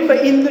remember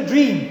in the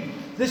dream,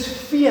 this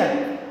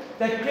fear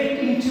that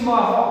crept into my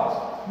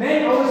heart.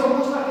 Man, I was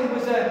almost like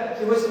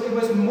it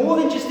was more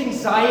than just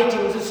anxiety.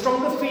 It was a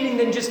stronger feeling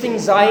than just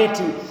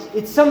anxiety.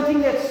 It's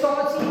something that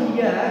starts in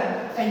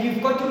here, and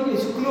you've got to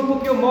klop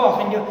up your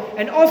maag,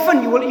 and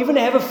often you will even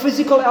have a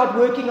physical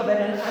outworking of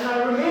that. And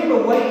I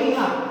remember waking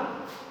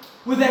up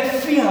with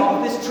that fear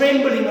of this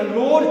trembling. And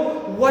Lord,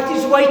 what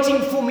is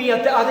waiting for me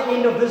at the other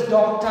end of this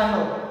dark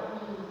tunnel?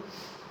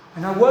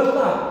 And I woke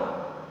up.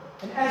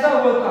 And as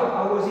I woke up,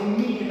 I was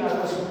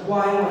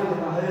wide awake,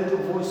 and I heard the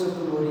voice of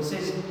the Lord. He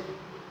says,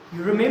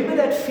 you remember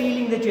that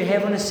feeling that you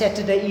have on a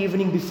Saturday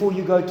evening before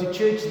you go to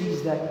church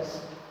these days?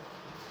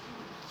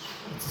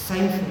 It's the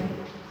same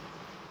thing.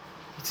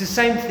 It's the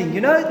same thing.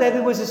 You know that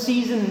there was a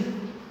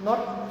season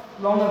not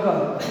long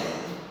ago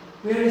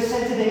where on a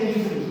Saturday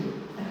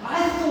evening, and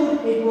I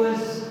thought it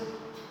was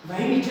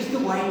maybe just the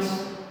weight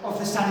of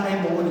the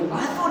Sunday morning.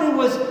 I thought it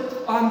was,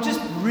 I'm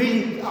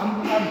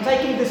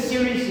taking this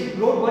seriously.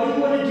 Lord, what do you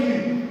want to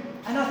do?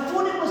 And I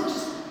thought it was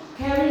just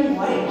carrying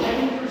weight,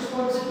 having the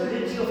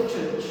responsibility of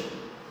church.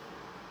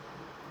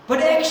 But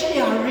actually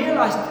I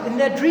realized in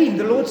that dream,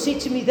 the Lord said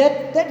to me,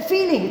 that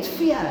feeling, it's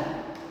fear.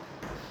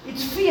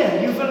 It's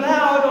fear you've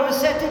allowed on a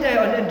Saturday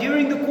and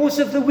during the course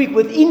of the week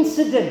with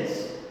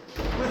incidents,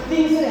 with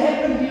things that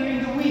happen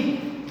during the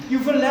week.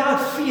 You've allowed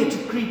fear to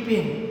creep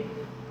in.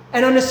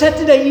 And on a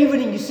Saturday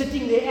evening, you're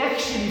sitting there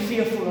actually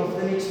fearful of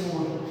the next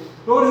morning.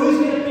 Lord, who's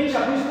going to pitch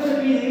up? Who's going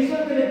to be there? Who's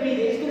not going to be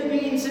there? Is going to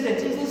be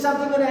incidents? Is there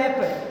something going to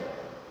happen?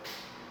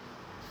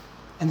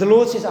 And the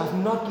Lord says, I've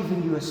not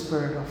given you a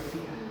spirit of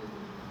fear,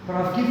 but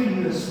I've given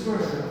you a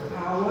spirit of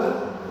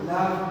power,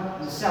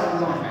 love, and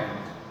sound mind.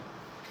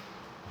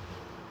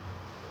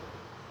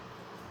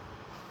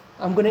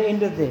 I'm going to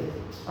end it there.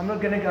 I'm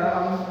not going to go.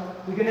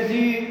 I'm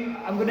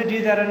going to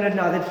do that on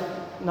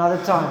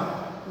another time.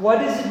 What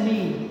does it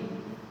mean?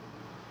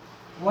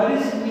 What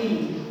does it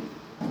mean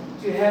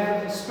to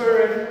have the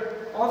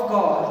Spirit of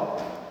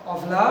God,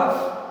 of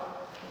love,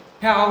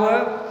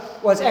 power?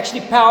 Well, it's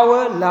actually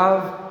power,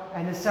 love,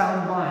 and a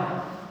sound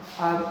mind.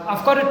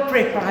 I've got it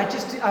prepped, but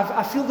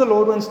I feel the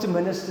Lord wants to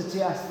minister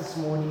to us this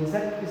morning. Is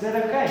that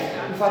okay?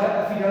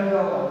 If you don't go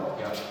on?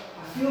 Yeah.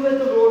 I feel that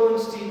the Lord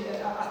wants to.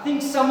 I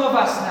think some of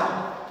us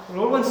now, the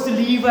Lord wants to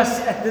leave us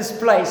at this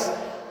place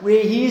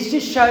where He is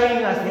just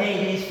showing us,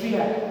 hey, there's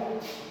fear.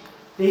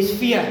 There's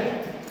fear.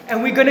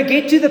 And we're going to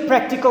get to the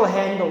practical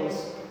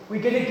handles.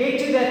 We're going to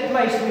get to that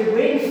place where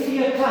when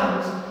fear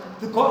comes,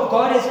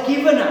 God has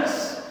given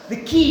us the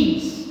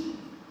keys.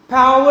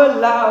 Power,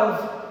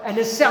 love, and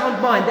a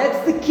sound mind.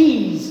 That's the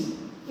keys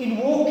in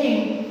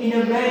walking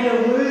in a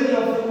manner worthy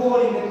of the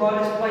calling that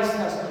God has placed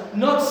in us.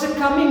 Not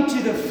succumbing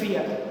to the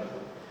fear.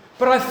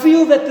 But I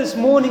feel that this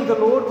morning the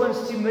Lord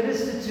wants to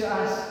minister to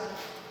us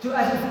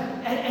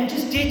and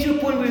just get to a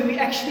point where we're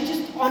actually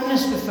just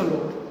honest with the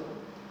Lord.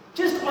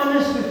 Just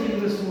honest with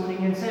Him this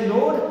morning and say,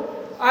 Lord,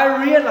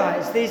 I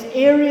realize there's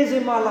areas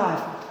in my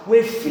life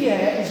where fear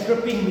is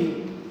gripping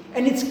me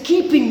and it's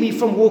keeping me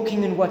from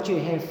walking in what you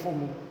have for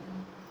me.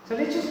 So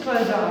let's just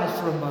close our eyes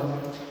for a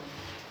moment.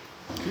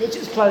 Let's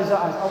just close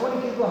our eyes. I want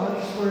to give the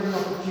Holy Spirit an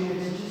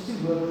opportunity just to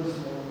work this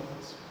morning.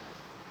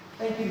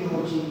 Thank you,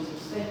 Lord Jesus.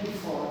 Thank you,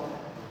 Father.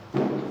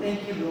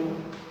 Thank you, Lord.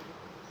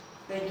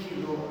 Thank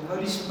you, Lord.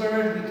 Holy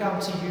Spirit, we come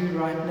to you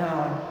right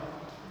now.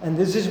 And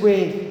this is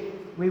where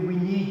we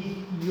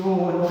need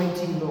your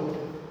anointing, Lord,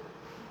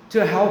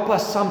 to help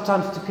us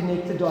sometimes to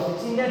connect the dots.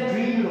 It's in that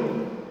dream,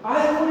 Lord.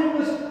 I thought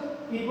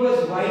it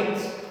was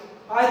weight.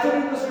 I thought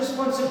it was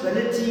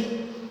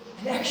responsibility.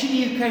 And actually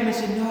you came and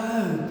said,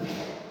 no,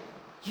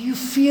 you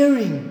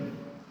fearing.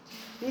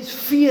 There's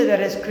fear that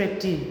has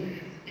crept in.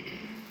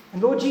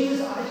 And Lord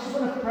Jesus, I just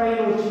want to pray,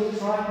 Lord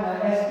Jesus, right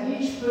now,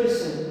 as each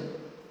person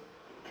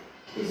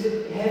is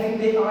having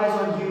their eyes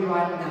on you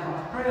right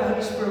now. I pray,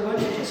 Holy Spirit, won't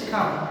you just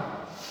come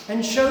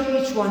and show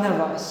each one of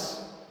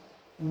us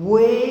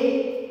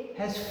where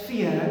has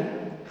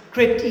fear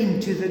crept in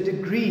to the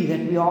degree that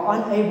we are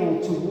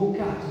unable to walk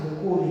out in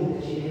the calling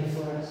that you have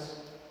for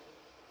us.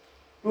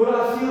 Lord,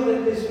 I feel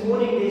that this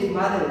morning there's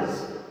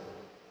mothers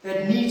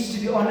that needs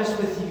to be honest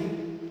with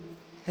you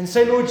and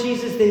say, Lord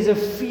Jesus, there's a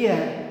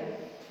fear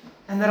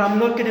and that I'm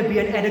not going to be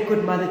an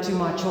adequate mother to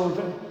my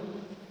children.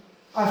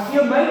 I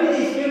feel maybe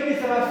there's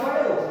areas that I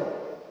failed.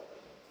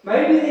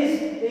 Maybe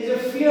there's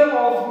a fear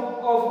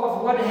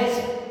of what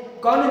has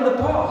gone in the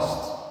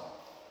past.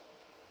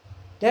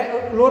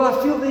 Lord,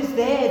 I feel there's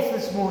dads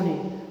this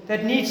morning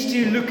that needs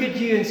to look at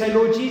you and say,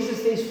 Lord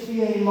Jesus, there's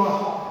fear in my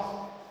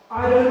heart.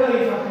 I don't know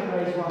if I can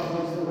raise my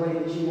boys the way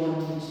that you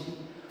want me to.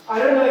 I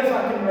don't know if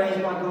I can raise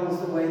my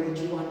girls the way that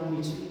you want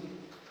me to.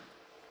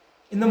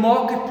 In the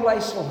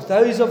marketplace, Lord,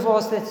 those of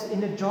us that's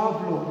in a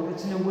job, Lord,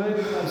 that's in a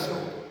workplace,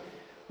 Lord,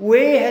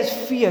 where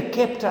has fear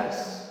kept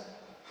us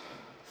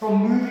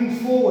from moving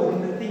forward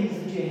in the things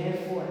that you have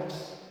for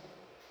us?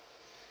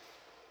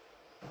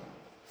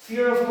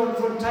 Fear of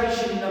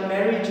confrontation in our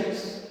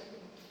marriages.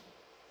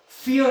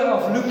 Fear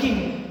of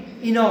looking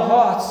in our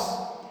hearts.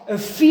 A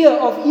fear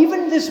of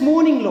even this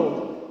morning,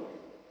 Lord.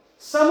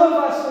 Some of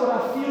us, Lord,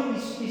 I feel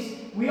is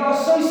we are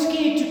so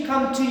scared to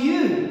come to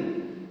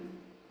you.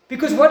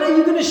 Because what are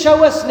you going to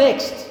show us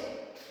next?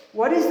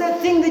 What is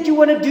that thing that you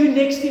want to do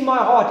next in my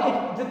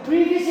heart? The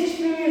previous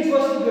experience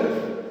wasn't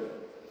good.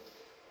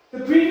 The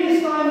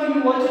previous time when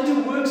you wanted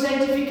to work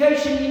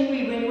sanctification in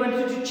me, when you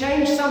wanted to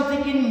change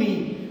something in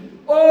me,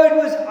 oh,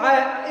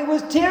 it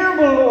was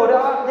terrible, Lord.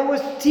 There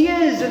was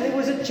tears and there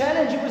was a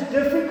challenge. It was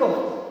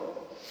difficult.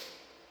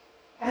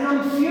 And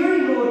I'm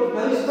fearing, Lord,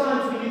 those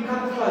times when you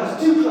come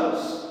close, too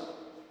close.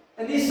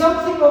 And there's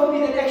something of me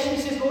that actually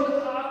says, Lord,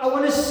 I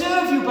want to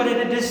serve you, but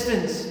at a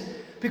distance.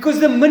 Because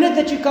the minute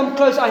that you come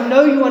close, I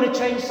know you want to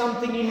change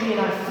something in me,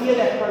 and I fear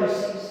that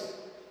process.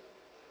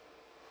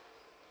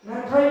 And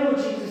I pray, Lord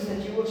Jesus,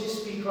 that you will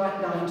just speak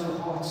right now into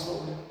hearts,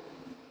 Lord.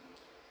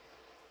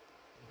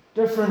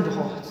 Different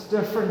hearts,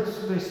 different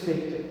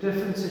perspective,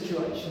 different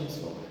situations,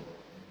 Lord.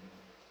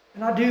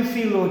 And I do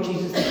feel, Lord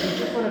Jesus, that we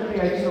just want to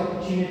create an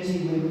opportunity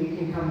where we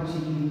can come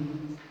to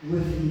you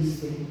with these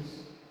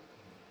things.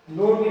 And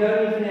Lord, we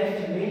don't even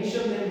have to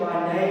mention them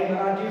by name,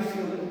 but I do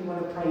feel that we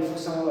want to pray for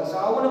some of us. So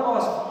I want to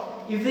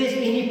ask if there's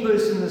any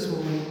person this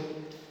morning,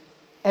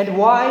 and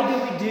why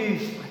do we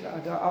do,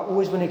 I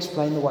always want to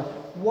explain the why.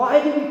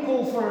 Why do we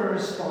call for a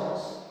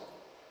response?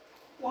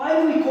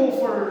 Why do we call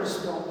for a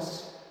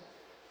response?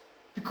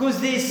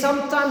 Because there's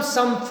sometimes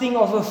something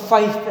of a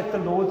faith that the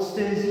Lord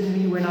stirs in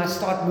me when I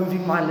start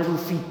moving my little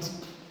feet.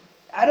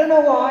 I don't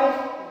know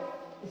why.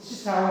 It's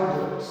just how it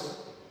works.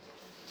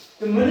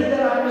 The minute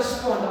that I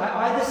respond,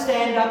 I either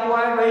stand up or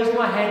I raise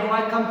my hand or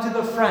I come to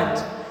the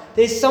front.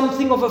 There's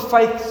something of a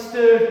faith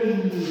stirred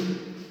in me.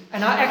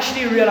 And I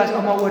actually realize,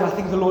 oh my word, I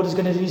think the Lord is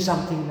going to do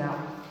something now.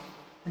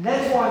 And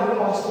that's why we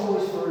ask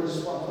always for a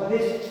response. But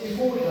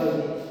before we go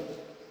there,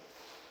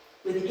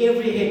 with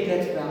every head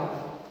that's bowed,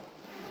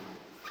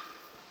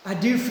 I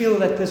do feel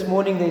that this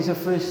morning there's a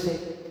first step.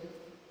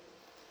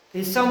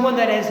 There's someone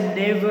that has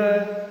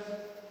never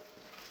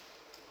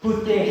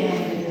put their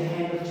hand in the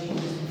hand of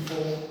Jesus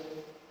before.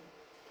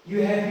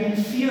 You have been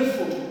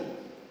fearful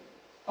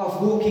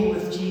of walking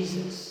with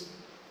Jesus.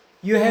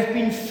 You have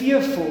been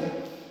fearful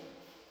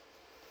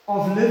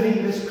of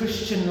living this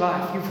Christian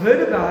life. You've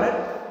heard about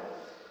it,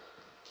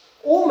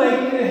 or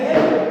maybe you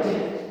have walked in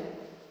it,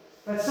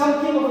 but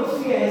something of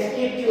a fear has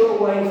kept you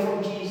away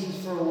from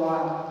Jesus for a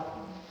while.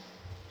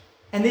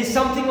 And there's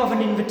something of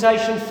an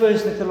invitation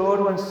first that the Lord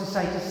wants to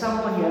say to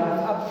someone here.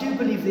 I do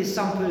believe there's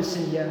some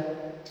person here.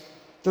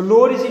 The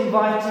Lord is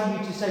inviting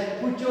you to say,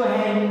 put your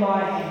hand in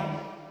my hand.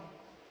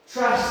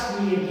 Trust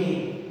me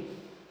again.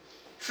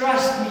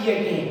 Trust me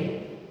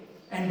again.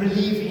 And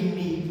believe in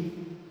me.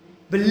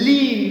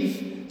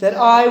 Believe that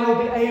I will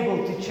be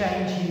able to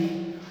change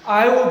you.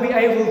 I will be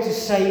able to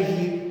save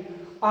you.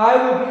 I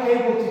will be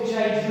able to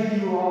change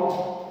who you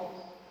are.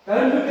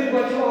 Don't look at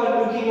what you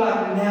are looking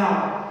like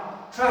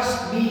now.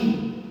 Trust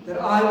me that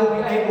I will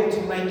be able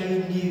to make you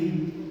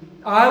new.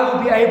 I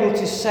will be able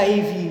to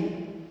save you.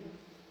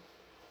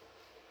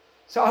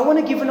 So I want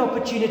to give an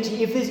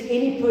opportunity, if there's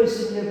any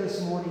person here this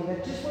morning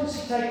that just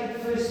wants to take the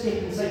first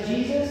step and say,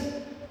 Jesus,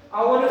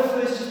 I want to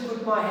first just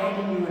put my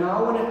hand in you and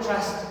I want to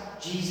trust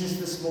Jesus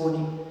this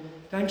morning.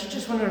 Don't you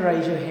just want to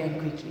raise your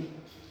hand quickly?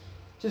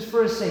 Just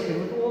for a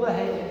second, with all the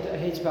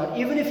heads bowed.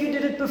 Even if you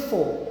did it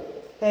before.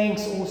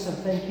 Thanks, awesome.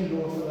 Thank you,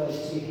 Lord, for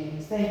those 2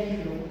 hands. Thank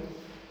you, Lord.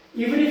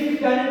 Even if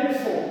you've done it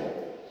before.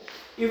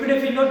 Even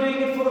if you're not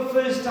doing it for the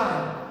first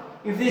time.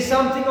 If there's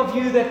something of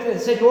you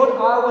that said, Lord,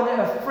 I want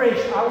to afresh,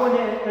 I want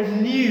to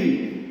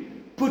anew,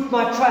 put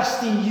my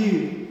trust in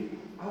you.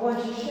 I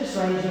want you to just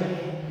raise your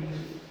hand.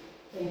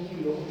 Thank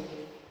you, Lord.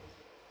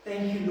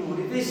 Thank you, Lord.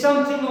 If there's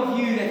something of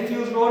you that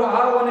feels, Lord,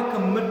 I want to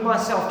commit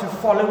myself to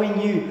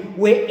following you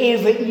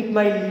wherever it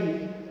may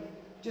lead,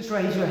 just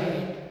raise your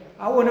hand.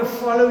 I want to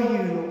follow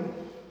you, Lord.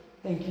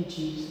 Thank you,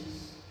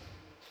 Jesus.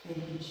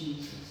 Thank you,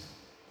 Jesus.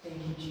 Thank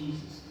you,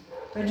 Jesus.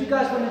 Don't you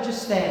guys want to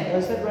just stand?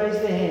 Those that raise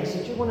their hands,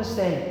 don't you want to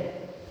stand?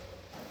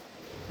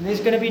 And there's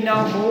going to be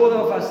now more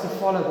of us to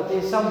follow, but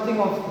there's something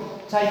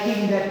of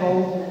taking that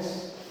boldness.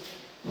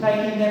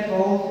 Taking that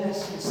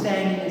boldness and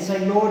standing and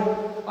saying, Lord,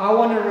 I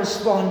want to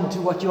respond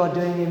to what you are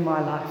doing in my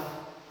life.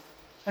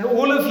 And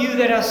all of you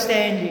that are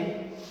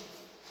standing,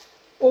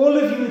 I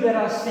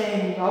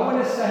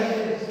want to say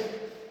this.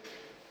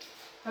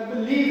 I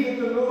believe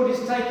that the Lord is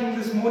taking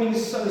this morning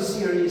so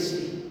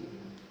seriously.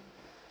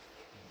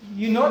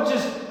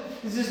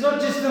 This is not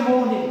just the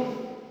morning.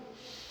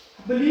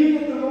 I believe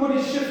that the Lord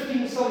is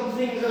shifting some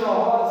things in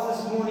our hearts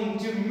this morning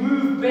to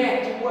move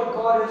back to what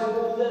God has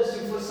called us to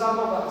for some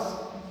of us.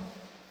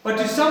 But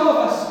to some of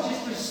us,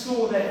 just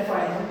restore that faith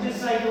and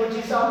just say, Lord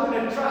Jesus, I'm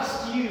going to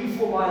trust you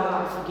for my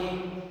life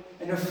again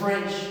and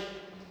afresh.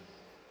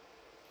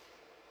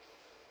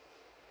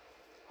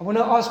 I want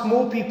to ask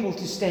more people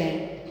to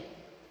stand.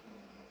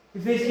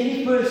 If there's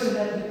any person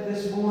that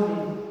this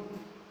morning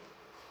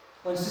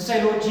wants to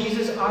say, Lord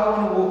Jesus, I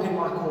want to walk in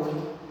my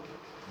calling.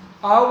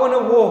 I want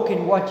to walk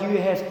in what you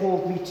have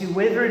called me to,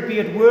 whether it be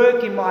at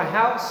work, in my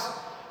house,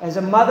 as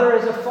a mother,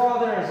 as a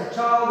father, as a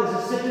child, as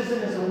a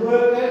citizen, as a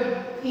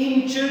worker,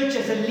 in church,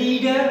 as a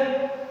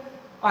leader.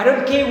 I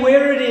don't care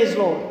where it is,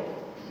 Lord.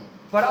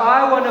 But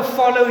I want to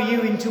follow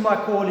you into my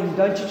calling.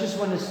 Don't you just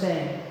want to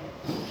stand?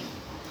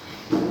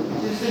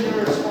 Just in a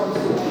response to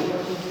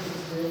what Jesus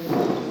is doing.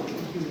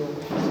 Thank you, Lord.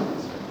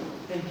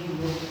 Thank you,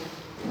 Lord.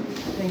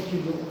 Thank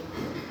you, Lord.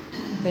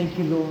 Thank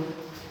you, Lord.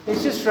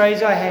 Let's just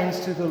raise our hands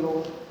to the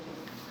Lord.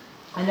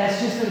 And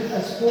that's just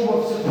a form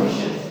of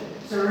submission.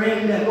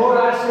 Surrender. Lord,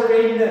 I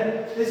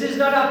surrender. This is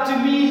not up to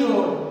me,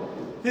 Lord.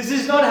 This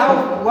is not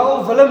how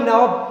well Willem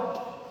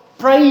now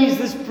prays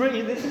this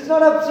prayer. This is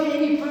not up to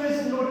any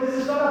person, Lord. This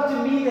is not up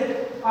to me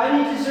that I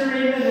need to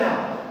surrender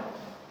now.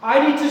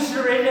 I need to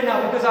surrender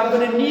now because I'm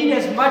going to need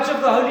as much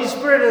of the Holy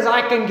Spirit as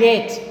I can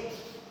get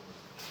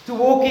to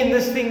walk in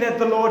this thing that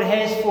the Lord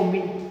has for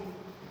me.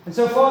 And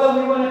so,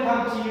 Father, we want to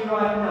come to you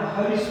right now,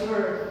 Holy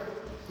Spirit.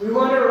 We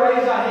want to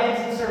raise our hands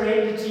and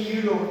surrender to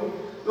you, Lord.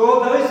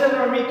 Lord, those that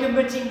are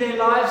recommitting their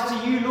lives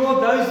to you,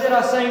 Lord, those that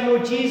are saying,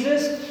 Lord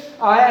Jesus,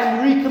 I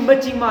am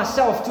recommitting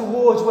myself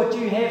towards what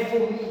you have for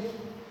me.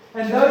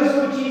 And those,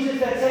 Lord Jesus,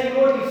 that say,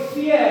 Lord, if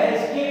fear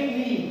has kept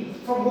me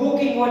from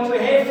walking what you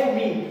have for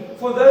me,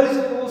 for those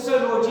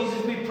also, Lord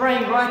Jesus, we're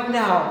praying right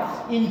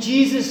now in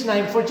Jesus'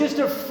 name for just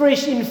a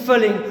fresh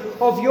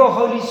infilling of your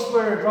Holy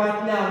Spirit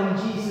right now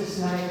in Jesus'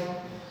 name.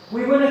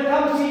 We want to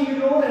come to you,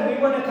 Lord, and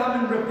we want to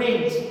come and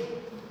repent.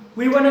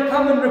 We want to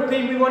come and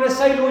repent. We want to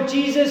say, Lord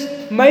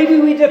Jesus,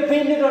 maybe we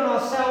depended on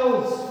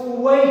ourselves for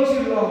way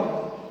too long.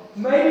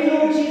 Maybe,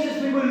 Lord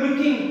Jesus, we were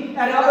looking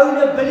at our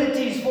own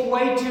abilities for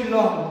way too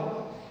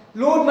long.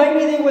 Lord,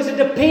 maybe there was a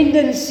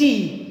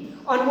dependency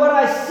on what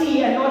I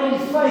see and not in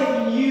faith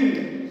in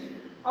you.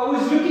 I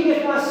was looking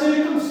at my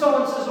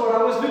circumstances, Lord.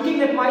 I was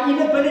looking at my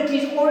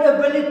inabilities or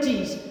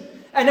abilities.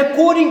 And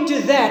according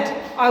to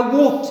that, I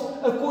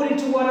walked according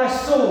to what I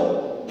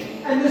saw.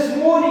 And this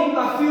morning,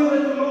 I feel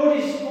that the Lord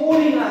is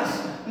calling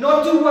us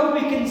not to what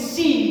we can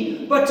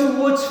see, but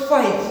towards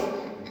faith.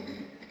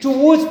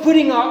 Towards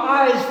putting our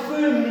eyes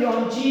firmly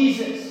on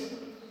Jesus.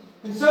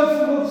 And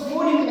so for this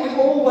morning, we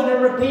all want to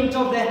repent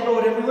of that,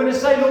 Lord. And we want to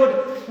say,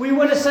 Lord, we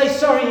want to say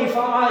sorry if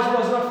our eyes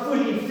was not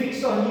fully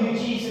fixed on you,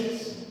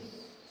 Jesus.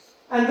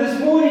 And this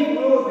morning,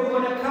 Lord, we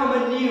want to come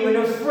anew and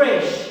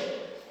afresh.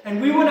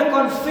 And we want to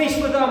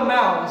confess with our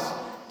mouths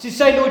to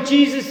say, Lord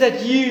Jesus,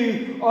 that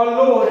you are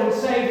Lord and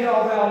Savior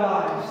of our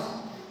lives.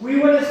 We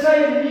want to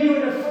say anew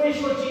and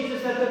afresh, Lord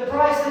Jesus, that the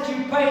price that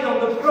you paid on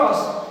the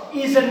cross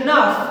is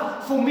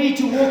enough for me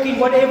to walk in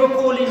whatever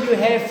calling you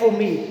have for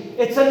me.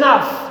 It's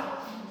enough.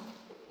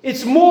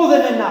 It's more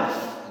than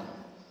enough.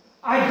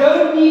 I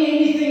don't need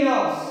anything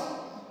else.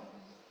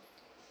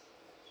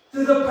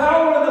 Through the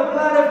power of the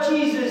blood of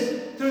Jesus,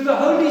 through the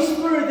Holy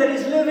Spirit that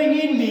is living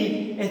in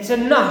me, it's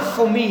enough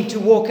for me to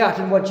walk out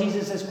in what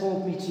Jesus has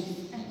called me to.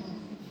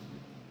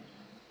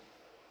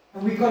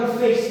 And we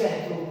confess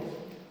that, Lord.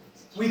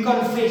 We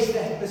confess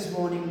that this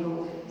morning,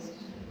 Lord.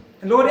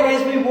 And Lord,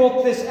 as we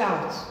walk this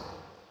out,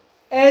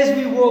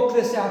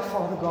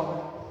 Father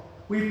God,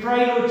 we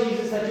pray, Lord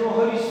Jesus, that your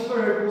Holy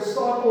Spirit will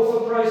start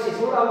off a process.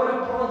 Lord, I want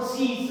to plant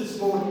seeds this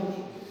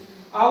morning.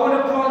 I want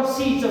to plant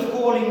seeds of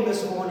calling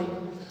this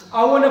morning.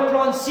 I want to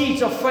plant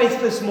seeds of faith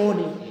this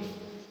morning.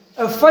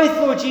 A faith,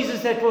 Lord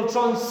Jesus, that will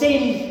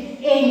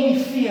transcend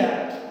any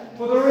fear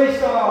for the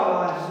rest of our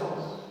lives,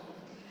 Lord.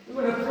 We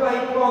want to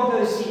plant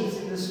those seeds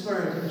in the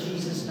Spirit in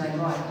Jesus' name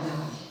right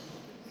now.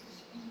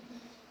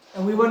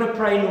 And we want to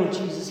pray, Lord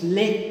Jesus,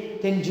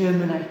 let them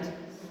germinate.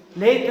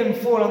 Let them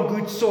fall on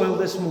good soil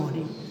this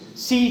morning.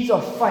 Seeds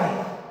of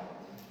faith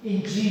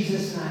in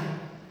Jesus' name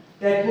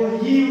that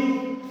will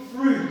yield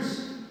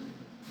fruits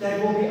that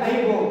will be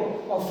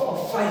able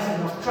of faith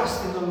and of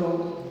trust in the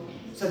Lord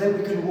so that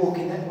we can walk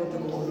in that what the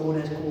Lord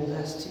has called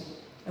us to.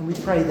 And we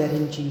pray that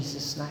in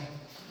Jesus' name.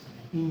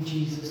 In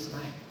Jesus'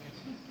 name.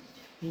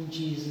 In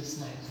Jesus'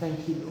 name.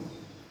 Thank you, Lord.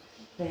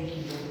 Thank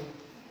you, Lord.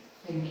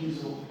 Thank you,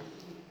 Lord.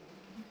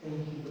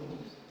 Thank you, Lord.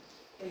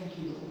 Thank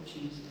you, Lord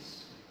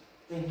Jesus.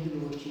 Thank you,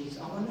 Lord Jesus.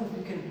 I wonder if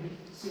we can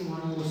sing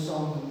one more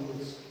song on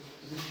this.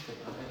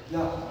 Yeah.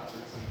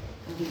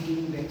 I'm just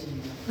giving back to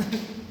you.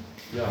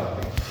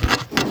 Yeah.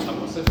 I'm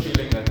also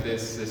feeling that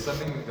there's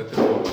something that the Lord